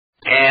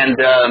 And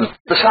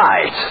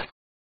besides,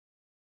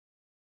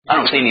 I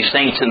don't see any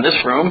saints in this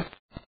room.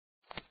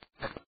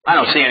 I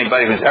don't see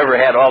anybody who's ever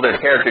had all their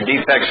character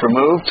defects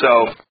removed.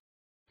 So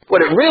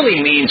what it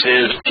really means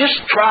is just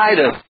try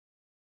to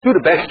do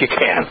the best you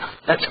can.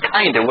 That's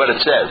kind of what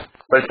it says.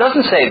 But it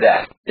doesn't say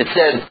that. It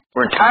says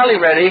we're entirely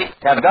ready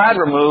to have God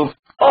remove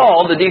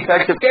all the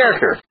defects of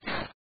character.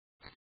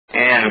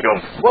 And go,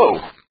 whoa.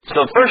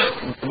 So first,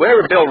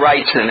 wherever Bill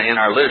writes in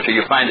our literature,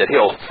 you find that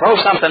he'll throw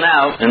something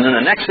out, and then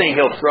the next thing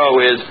he'll throw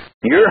is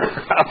your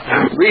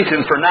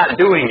reason for not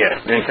doing it.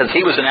 And because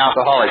he was an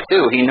alcoholic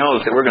too, he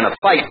knows that we're going to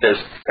fight this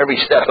every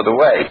step of the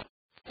way.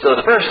 So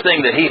the first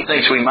thing that he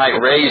thinks we might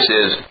raise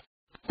is,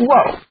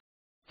 whoa,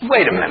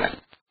 wait a minute.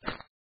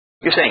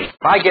 You're saying,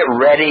 if I get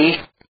ready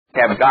to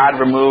have God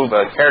remove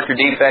a character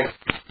defect,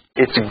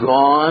 it's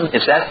gone?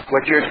 Is that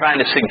what you're trying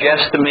to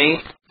suggest to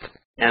me?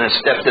 And the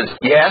step says,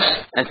 yes,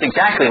 that's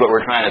exactly what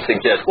we're trying to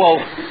suggest. Well,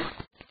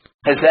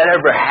 has that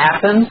ever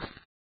happened?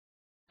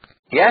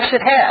 Yes,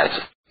 it has.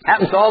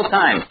 Happens all the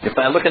time. If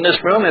I look in this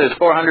room, there's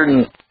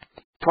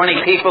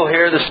 420 people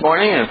here this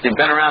morning. If you've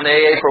been around the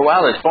AA for a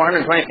while, there's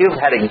 420 people who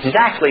had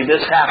exactly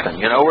this happen.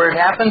 You know where it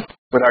happened?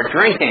 With our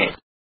drinking.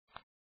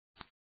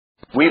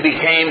 We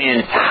became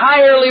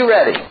entirely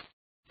ready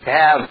to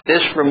have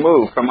this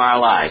removed from our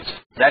lives.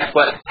 That's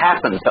what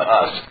happened to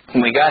us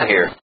when we got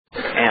here.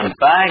 And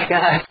by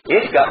God,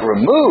 it got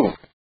removed.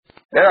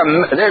 There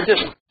are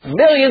just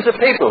millions of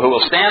people who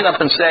will stand up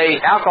and say,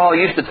 alcohol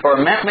used to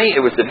torment me. It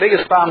was the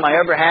biggest problem I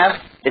ever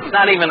had. It's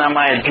not even on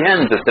my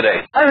agenda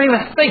today. I don't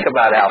even think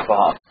about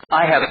alcohol.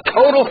 I have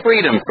total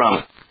freedom from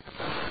it.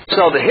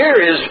 So here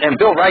is, and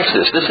Bill writes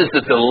this is the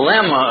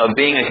dilemma of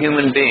being a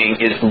human being,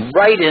 is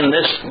right in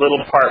this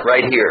little part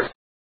right here.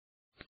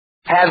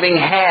 Having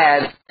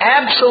had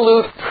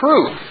absolute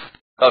proof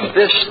of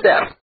this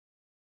step,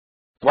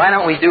 why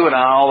don't we do it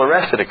on all the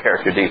rest of the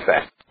character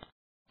defects?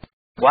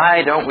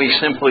 Why don't we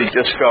simply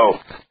just go,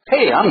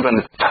 hey, I'm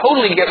going to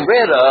totally get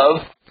rid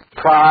of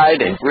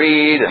pride and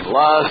greed and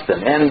lust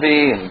and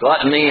envy and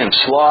gluttony and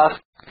sloth,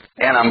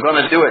 and I'm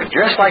going to do it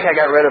just like I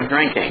got rid of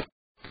drinking.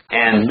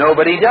 And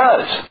nobody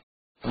does.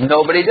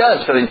 Nobody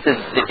does. So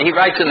he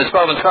writes in the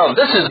 12 and 12,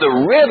 this is the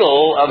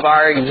riddle of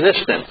our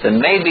existence, and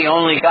maybe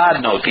only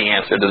God knows the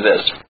answer to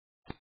this.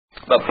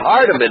 But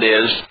part of it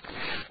is,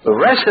 the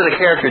rest of the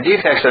character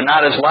defects are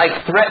not as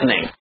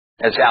life-threatening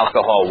as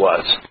alcohol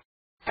was.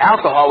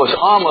 Alcohol was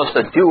almost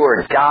a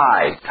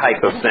do-or-die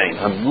type of thing,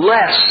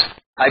 unless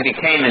I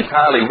became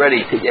entirely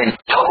ready to and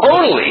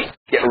totally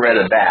get rid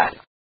of that.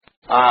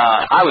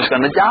 I was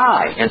going to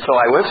die. And so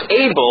I was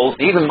able,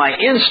 even my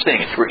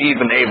instincts were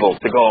even able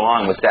to go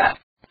along with that.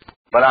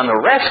 But on the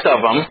rest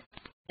of them,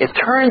 it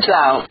turns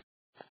out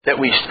that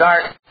we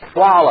start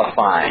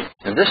qualifying.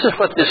 And this is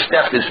what this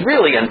step is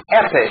really an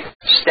epic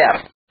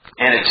step.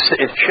 And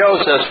it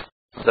shows us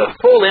the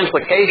full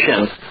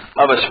implications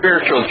of a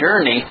spiritual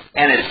journey,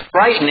 and it's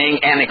frightening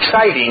and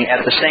exciting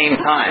at the same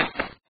time.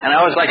 And I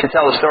always like to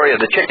tell the story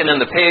of the chicken and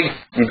the pig.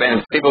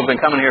 People have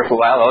been coming here for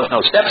a while. Oh,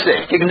 no, step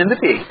 6, chicken and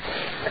the pig.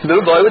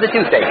 Little boy with a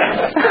toothache.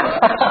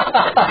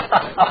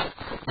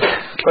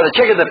 Well, the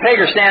chicken and the pig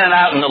are standing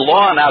out in the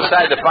lawn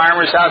outside the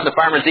farmer's house. The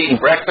farmer's eating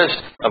breakfast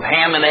of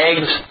ham and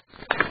eggs.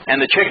 And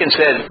the chicken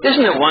said,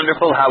 isn't it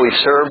wonderful how we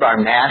serve our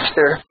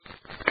master?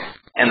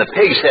 And the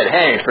pig said,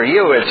 hey, for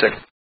you it's a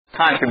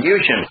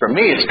contribution. For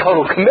me, it's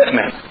total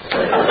commitment.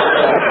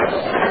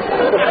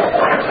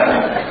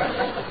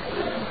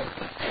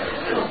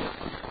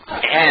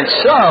 And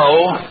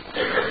so,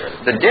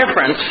 the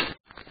difference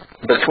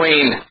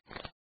between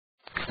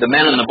the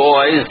men and the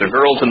boys, the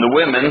girls and the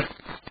women,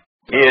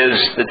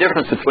 is the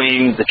difference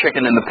between the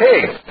chicken and the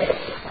pig.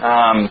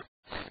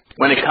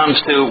 When it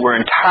comes to, we're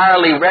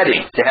entirely ready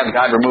to have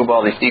God remove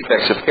all these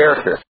defects of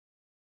character.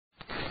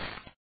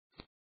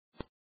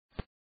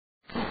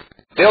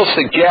 Bill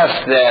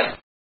suggests that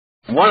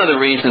one of the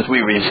reasons we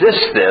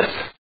resist this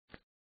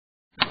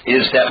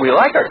is that we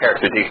like our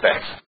character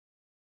defects.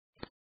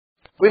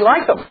 We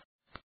like them.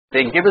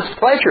 They give us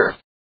pleasure.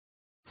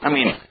 I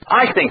mean,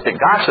 I think that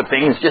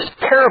gossiping is just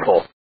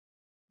terrible,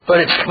 but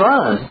it's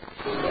fun.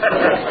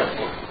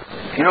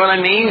 You know what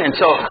I mean? And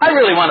so I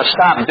really want to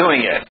stop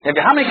doing it.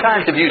 How many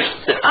times have you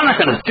said, I'm not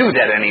going to do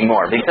that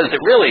anymore because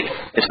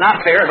it's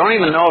not fair. I don't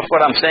even know if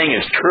what I'm saying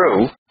is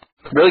true.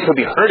 Really could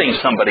be hurting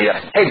somebody.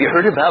 Hey, have you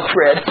heard about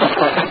Fred?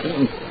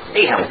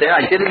 Damn, there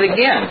I did it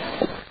again.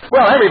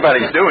 Well,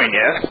 everybody's doing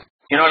it.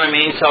 You know what I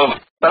mean? So,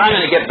 but I'm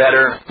going to get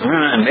better.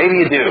 And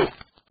maybe you do.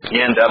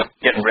 You end up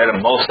getting rid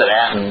of most of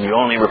that, and you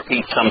only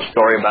repeat some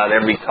story about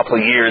every couple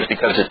of years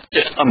because it's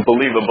just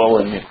unbelievable,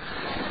 and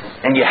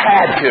you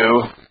had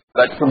to.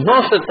 But for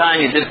most of the time,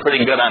 you did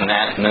pretty good on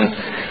that.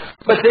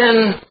 But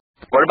then,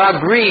 what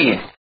about greed?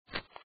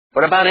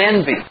 What about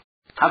envy?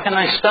 How can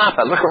I stop?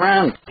 I look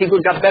around. People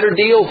have got better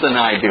deals than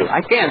I do.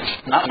 I can't.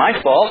 It's not my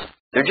fault.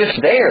 They're just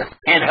there.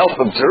 Can't help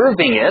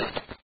observing it.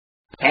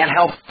 Can't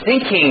help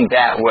thinking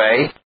that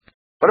way.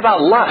 What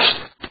about lust?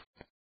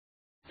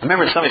 I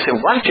remember somebody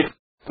said,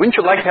 wouldn't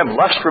you like to have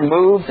lust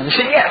removed? And I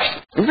said,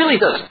 yes, it really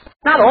does.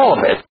 Not all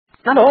of it.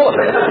 Not all of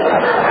it.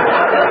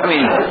 I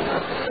mean,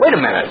 wait a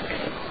minute.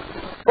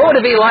 What would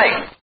it be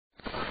like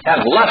to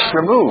have lust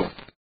removed?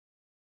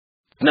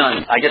 No,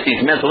 I get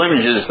these mental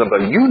images of a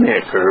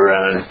eunuch or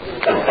a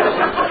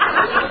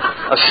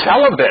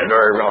celibate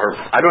or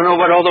I don't know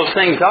what all those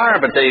things are,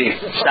 but they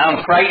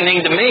sound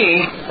frightening to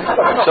me.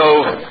 So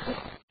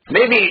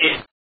maybe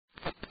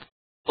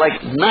like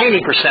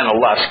 90% of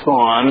lust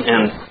gone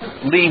and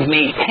leave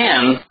me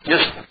 10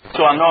 just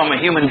so I know I'm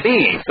a human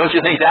being. Don't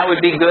you think that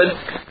would be good?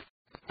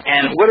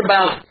 And what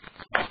about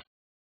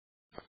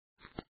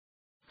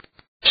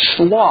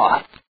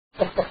sloth?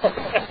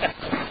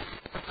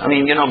 I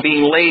mean,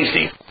 being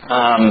lazy.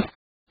 I'm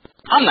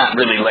not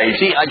really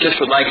lazy. I just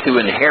would like to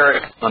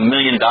inherit $1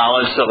 million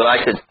so that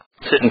I could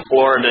sit in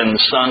Florida in the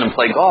sun and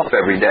play golf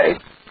every day.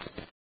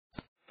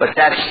 But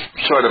that's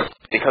sort of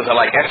because I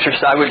like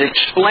exercise. I would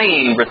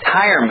explain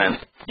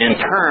retirement in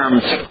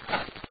terms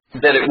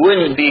that it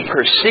wouldn't be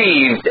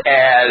perceived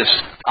as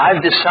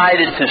I've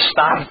decided to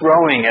stop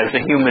growing as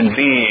a human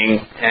being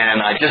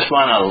and I just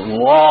want to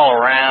loll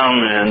around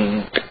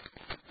and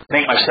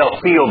make myself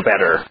feel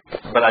better.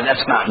 But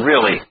that's not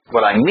really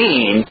what I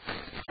mean.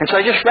 And so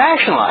I just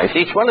rationalize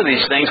each one of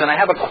these things and I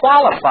have a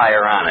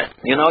qualifier on it.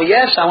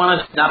 Yes, I want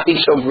to not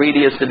be so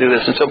greedy as to do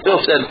this. And so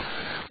Bill said,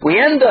 we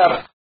end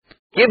up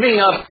giving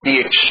up the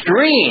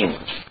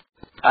extremes.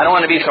 I don't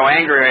want to be so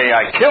angry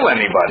I kill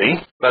anybody,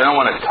 but I don't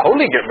want to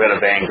totally get rid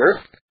of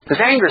anger,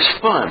 because anger is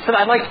fun. So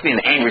I like being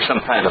angry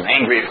sometimes. I'm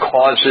angry at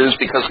causes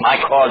because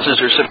my causes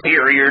are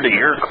superior to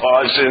your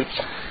causes.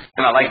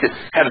 And I like to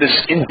have this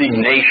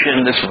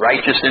indignation, this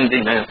righteous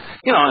indignation.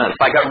 And if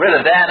I got rid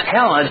of that,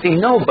 hell, I'd be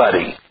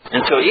nobody.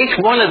 And so each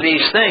one of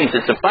these things,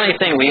 it's a funny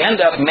thing, we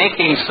end up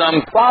making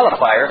some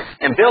qualifier,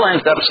 and Bill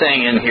ends up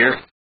saying in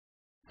here,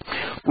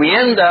 we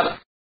end up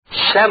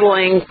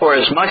settling for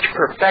as much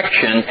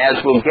perfection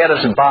as will get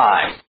us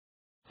by.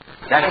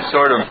 That's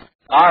sort of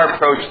our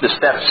approach to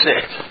step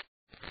 6.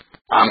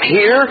 I'm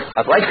here,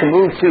 I'd like to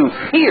move to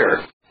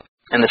here.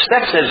 And the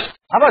step says,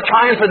 how about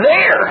trying for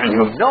there? And you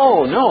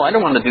go, no, I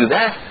don't want to do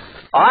that.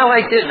 Oh, I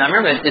liked it. And I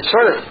remember it's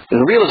sort of,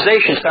 the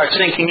realization starts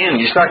sinking in.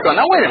 You start going,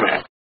 no, wait a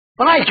minute.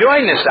 When I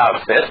joined this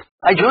outfit,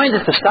 I joined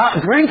it to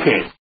stop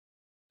drinking.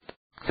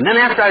 And then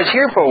after I was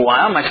here for a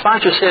while, my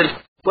sponsor said,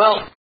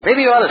 well,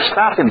 maybe you ought to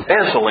stop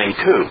embezzling,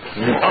 too.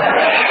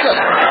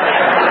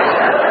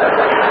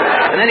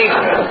 And then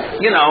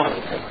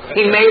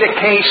he made a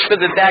case for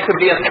that could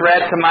be a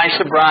threat to my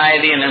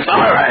sobriety, and then,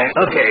 all right,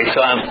 okay,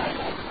 so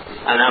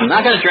I'm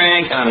not going to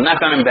drink, and I'm not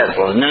going to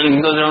embezzle. And then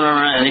he goes on,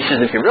 and he says,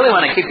 if you really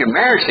want to keep your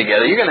marriage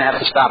together, you're going to have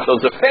to stop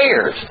those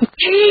affairs.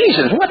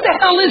 Jesus, what the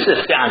hell is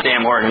this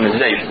goddamn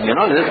organization?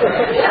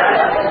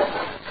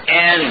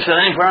 And so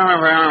then,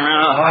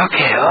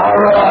 okay, all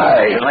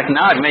right. Like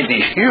now I've made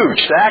these huge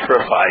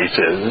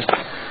sacrifices.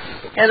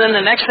 And then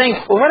the next thing,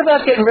 well, what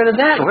about getting rid of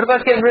that? What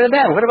about getting rid of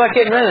that? What about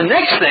getting rid of the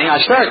next thing?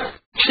 I start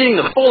seeing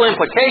the full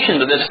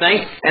implications of this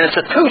thing, and it's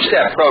a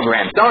 2-step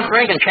program. Don't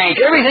drink and change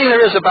everything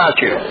there is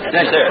about you.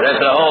 That's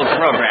the whole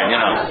program,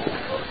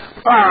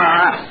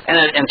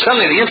 And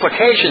suddenly the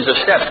implications of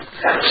step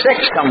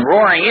 6 come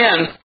roaring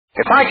in.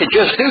 If I could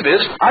just do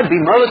this, I'd be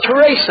Mother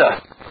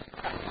Teresa.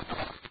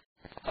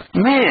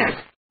 Man,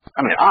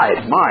 I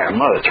admire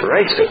Mother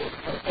Teresa.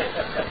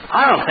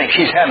 I don't think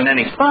she's having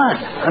any fun.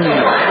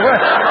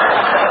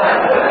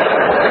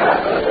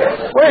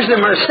 Where's the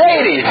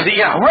Mercedes?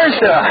 Where's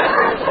the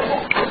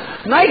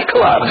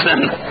nightclubs?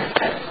 And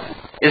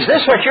is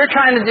this what you're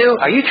trying to do?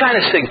 Are you trying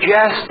to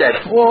suggest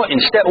that,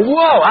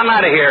 I'm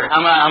out of here.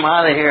 I'm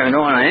out of here. I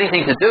don't want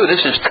anything to do.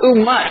 This is too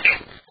much.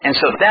 And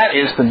so that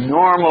is the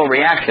normal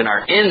reaction.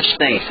 Our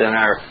instincts and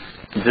our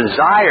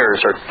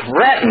desires are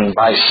threatened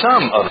by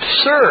some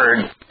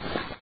absurd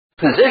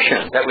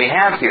position that we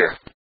have here.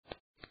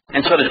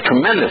 And so there's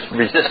tremendous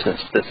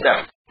resistance to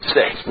step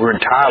 6. We're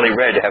entirely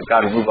ready to have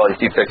God remove all these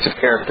defects of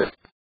character.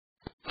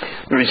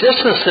 The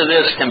resistance to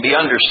this can be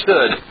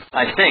understood,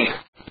 I think,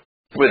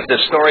 with the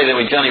story that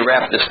we generally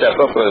wrap this step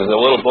up with, the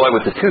little boy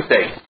with the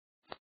toothache.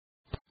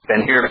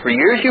 Been here for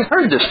years? You've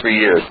heard this for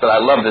years, but I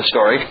love this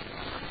story.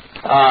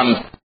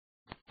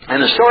 And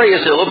the story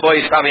is that a little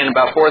boy, he's probably in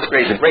about 4th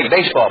grade, he's a great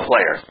baseball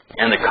player.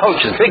 And the coach,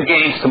 there's big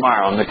games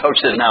tomorrow, and the coach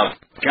says, now,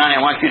 Johnny,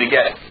 I want you to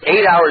get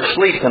 8 hours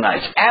sleep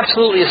tonight. It's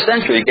absolutely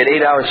essential you get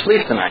 8 hours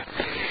sleep tonight.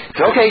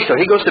 So, okay, so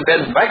he goes to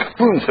bed, right,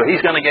 boom, so he's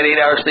going to get 8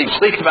 hours sleep,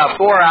 sleeps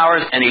about 4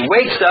 hours, and he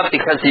wakes up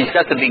because he's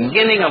got the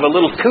beginning of a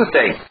little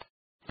toothache.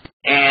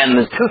 And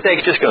the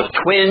toothache just goes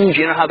twinge,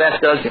 you know how that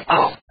does?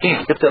 Oh,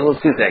 damn, gets that little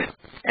toothache.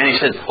 And he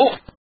says,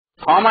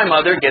 call my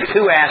mother, get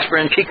 2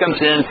 aspirin. She comes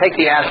in, take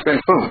the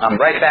aspirin, boom, I'm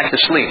right back to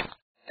sleep.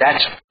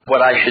 That's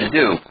what I should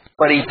do.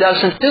 But he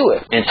doesn't do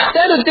it.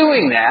 Instead of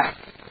doing that,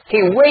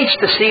 he waits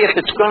to see if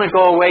it's going to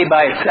go away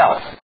by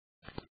itself.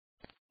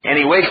 And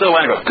he waits a little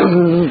while and goes,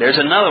 boom, there's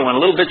another one, a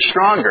little bit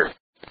stronger.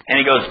 And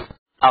he goes,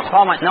 I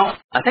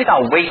think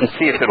I'll wait and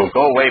see if it'll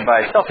go away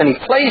by itself. And he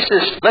plays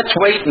this let's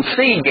wait and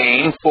see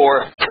game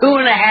for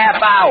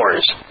 2.5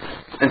 hours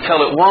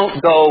until it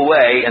won't go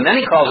away. And then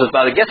he calls his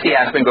mother, gets the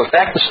aspirin, goes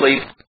back to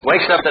sleep,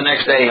 wakes up the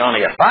next day, he only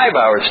got 5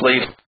 hours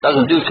sleep,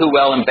 doesn't do too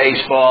well in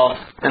baseball.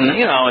 And,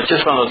 it's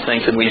just one of those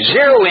things that we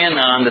zero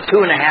in on the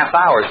 2.5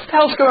 hours. What the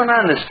hell's going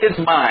on in this kid's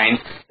mind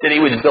that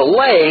he would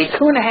delay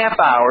 2.5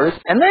 hours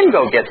and then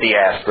go get the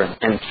aspirin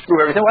and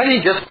screw everything? Why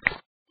didn't he just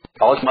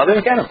call his mother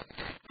and get him?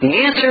 The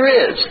answer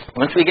is,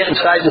 once we get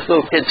inside this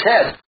little kid's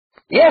head,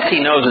 yes, he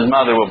knows his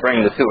mother will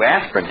bring the 2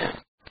 aspirin in.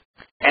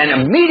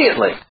 And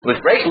immediately, with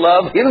great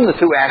love, give him the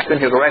 2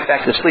 aspirin, he'll go right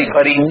back to sleep.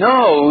 But he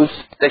knows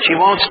that she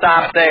won't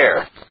stop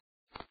there.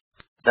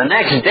 The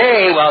next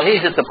day, while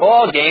he's at the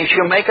ball game,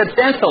 she'll make a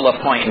dental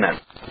appointment.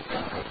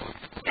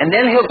 And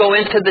then he'll go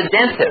into the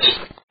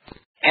dentist.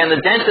 And the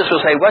dentist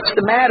will say, what's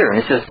the matter?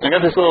 And he says, I got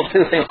this little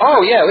tooth thing.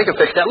 Oh, yeah, we can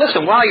fix that.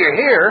 Listen, while you're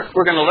here,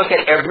 we're going to look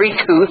at every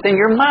tooth in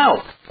your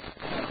mouth.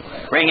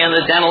 Bring in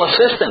the dental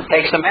assistant,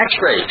 take some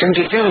x-rays,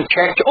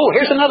 check,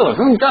 here's another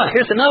one, done,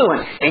 here's another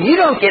one. And you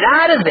don't get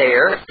out of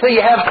there till you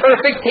have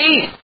perfect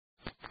teeth.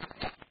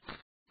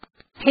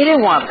 He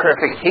didn't want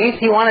perfect teeth.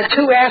 He wanted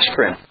 2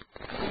 aspirin.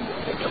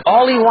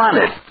 All he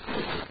wanted.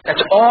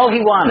 That's all he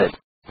wanted.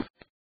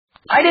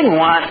 I didn't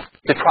want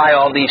to try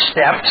all these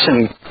steps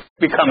and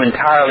become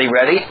entirely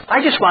ready.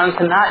 I just wanted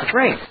to not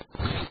drink.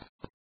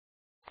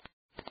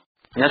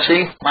 You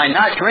see, my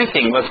not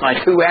drinking was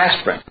my 2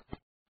 aspirin.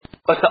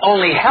 But the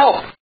only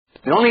help,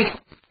 the only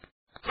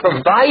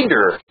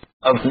provider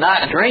of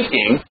not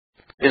drinking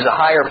is a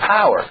higher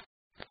power.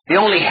 The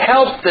only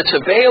help that's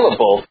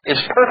available is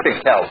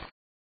perfect help.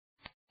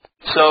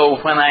 So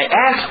when I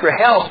ask for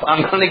help,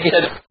 I'm going to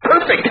get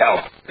perfect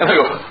help. And I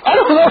go, I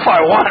don't know if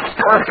I want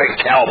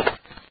perfect help.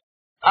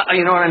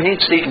 You know what I mean?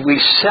 See,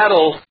 we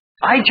settle,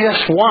 I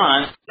just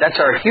want, that's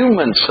our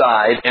human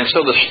side, and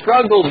so the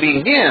struggle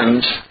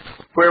begins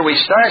where we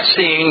start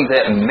seeing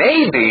that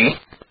maybe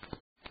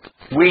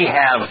we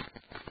have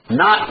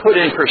not put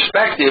in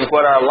perspective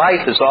what our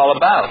life is all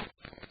about.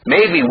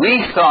 Maybe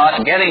we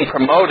thought getting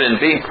promoted and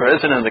being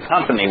president of the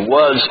company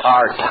was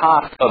our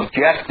top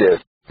objective.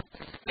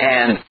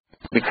 And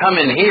we come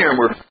in here and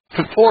we're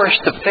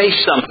forced to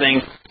face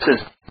something that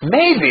says,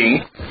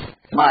 maybe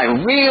my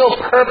real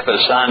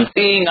purpose on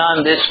being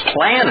on this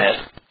planet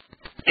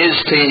is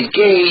to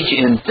engage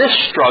in this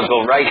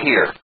struggle right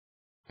here,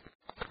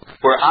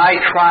 where I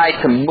try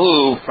to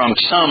move from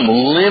some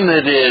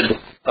limited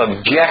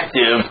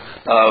objective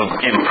of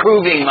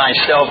improving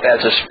myself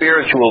as a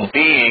spiritual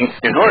being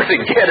in order to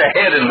get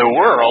ahead in the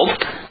world.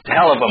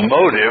 Hell of a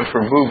motive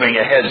for moving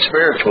ahead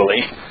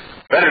spiritually.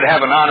 Better to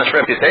have an honest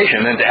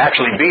reputation than to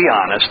actually be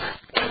honest.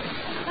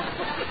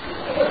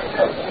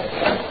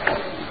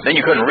 Then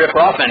you couldn't rip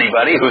off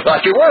anybody who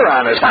thought you were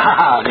honest.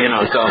 You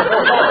know, so.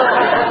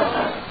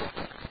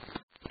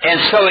 And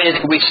so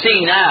we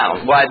see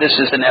now why this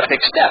is an epic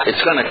step.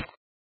 It's going to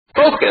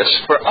focus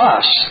for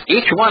us,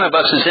 each one of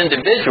us as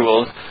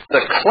individuals,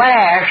 the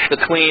clash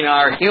between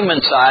our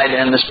human side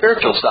and the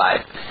spiritual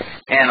side.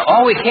 And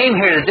all we came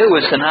here to do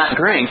was to not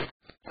drink.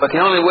 But the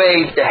only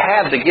way to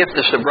have the gift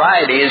of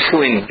sobriety is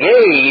to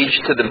engage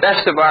to the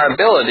best of our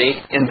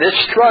ability in this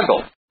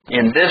struggle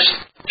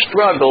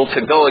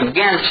to go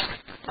against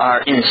our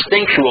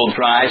instinctual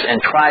drives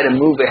and try to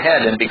move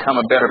ahead and become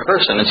a better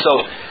person. And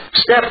so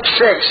step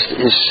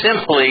 6 is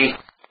simply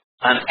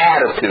an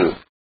attitude.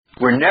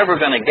 We're never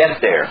going to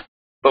get there,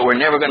 but we're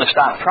never going to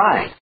stop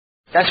trying.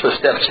 That's what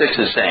step 6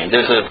 is saying.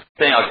 There's a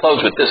thing, I'll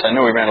close with this. I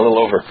know we ran a little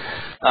over.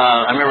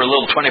 I remember a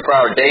little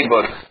 24-hour day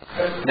book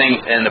thing,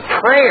 and the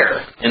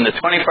prayer in the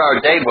 24-hour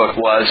day book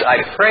was,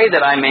 I pray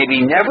that I may be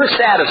never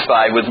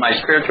satisfied with my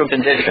spiritual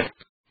condition,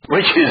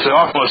 which is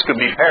almost could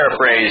be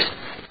paraphrased.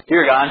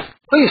 Dear God,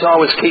 please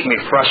always keep me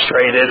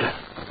frustrated.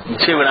 You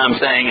see what I'm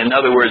saying? In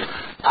other words,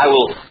 I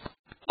will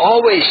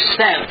always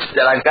sense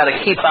that I've got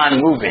to keep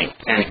on moving.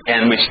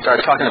 And we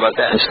start talking about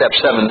that in step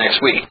 7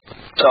 next week.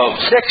 So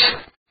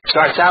 6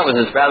 starts out with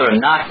this rather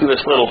innocuous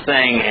little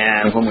thing,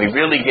 and when we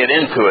really get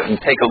into it and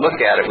take a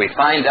look at it, we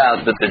find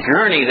out that the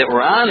journey that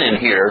we're on in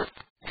here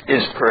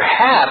is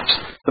perhaps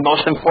the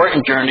most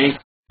important journey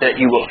that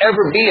you will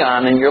ever be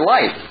on in your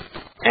life.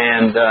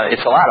 And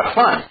it's a lot of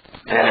fun.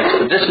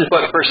 And this is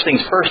what first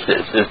things first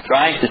is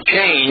trying to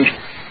change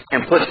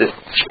and put the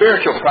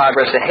spiritual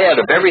progress ahead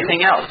of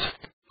everything else.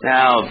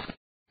 Now,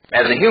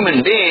 as a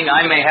human being,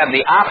 I may have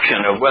the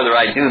option of whether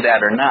I do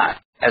that or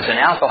not. As an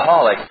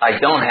alcoholic, I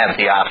don't have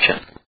the option.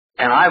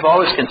 And I've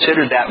always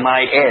considered that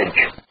my edge.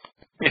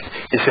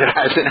 Is that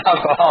as an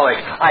alcoholic,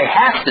 I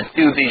have to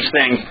do these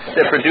things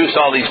that produce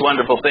all these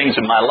wonderful things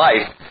in my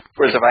life.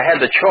 Whereas if I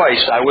had the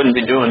choice, I wouldn't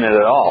be doing it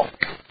at all.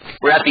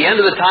 We're at the end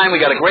of the time. We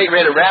got a great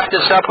way to wrap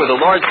this up with the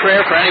Lord's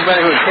Prayer for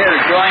anybody who would care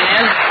to join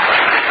in.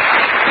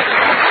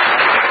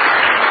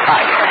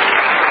 Hi.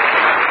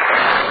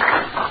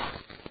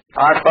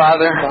 Our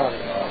Father,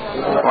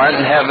 who art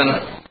in heaven,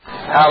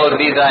 hallowed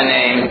be thy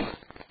name.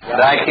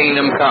 Thy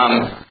kingdom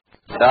come.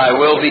 Thy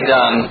will be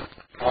done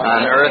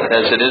on earth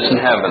as it is in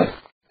heaven.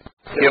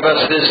 Give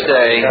us this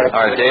day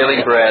our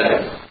daily bread,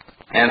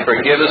 and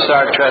forgive us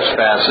our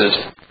trespasses,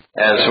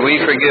 as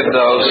we forgive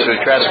those who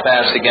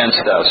trespass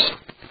against us.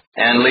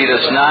 And lead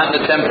us not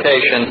into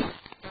temptation,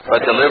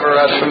 but deliver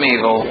us from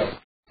evil.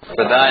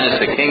 For thine is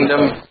the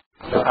kingdom,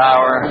 the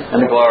power,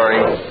 and the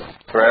glory,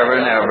 forever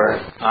and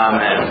ever.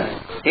 Amen.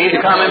 Keep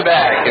coming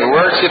back. It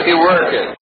works if you work it.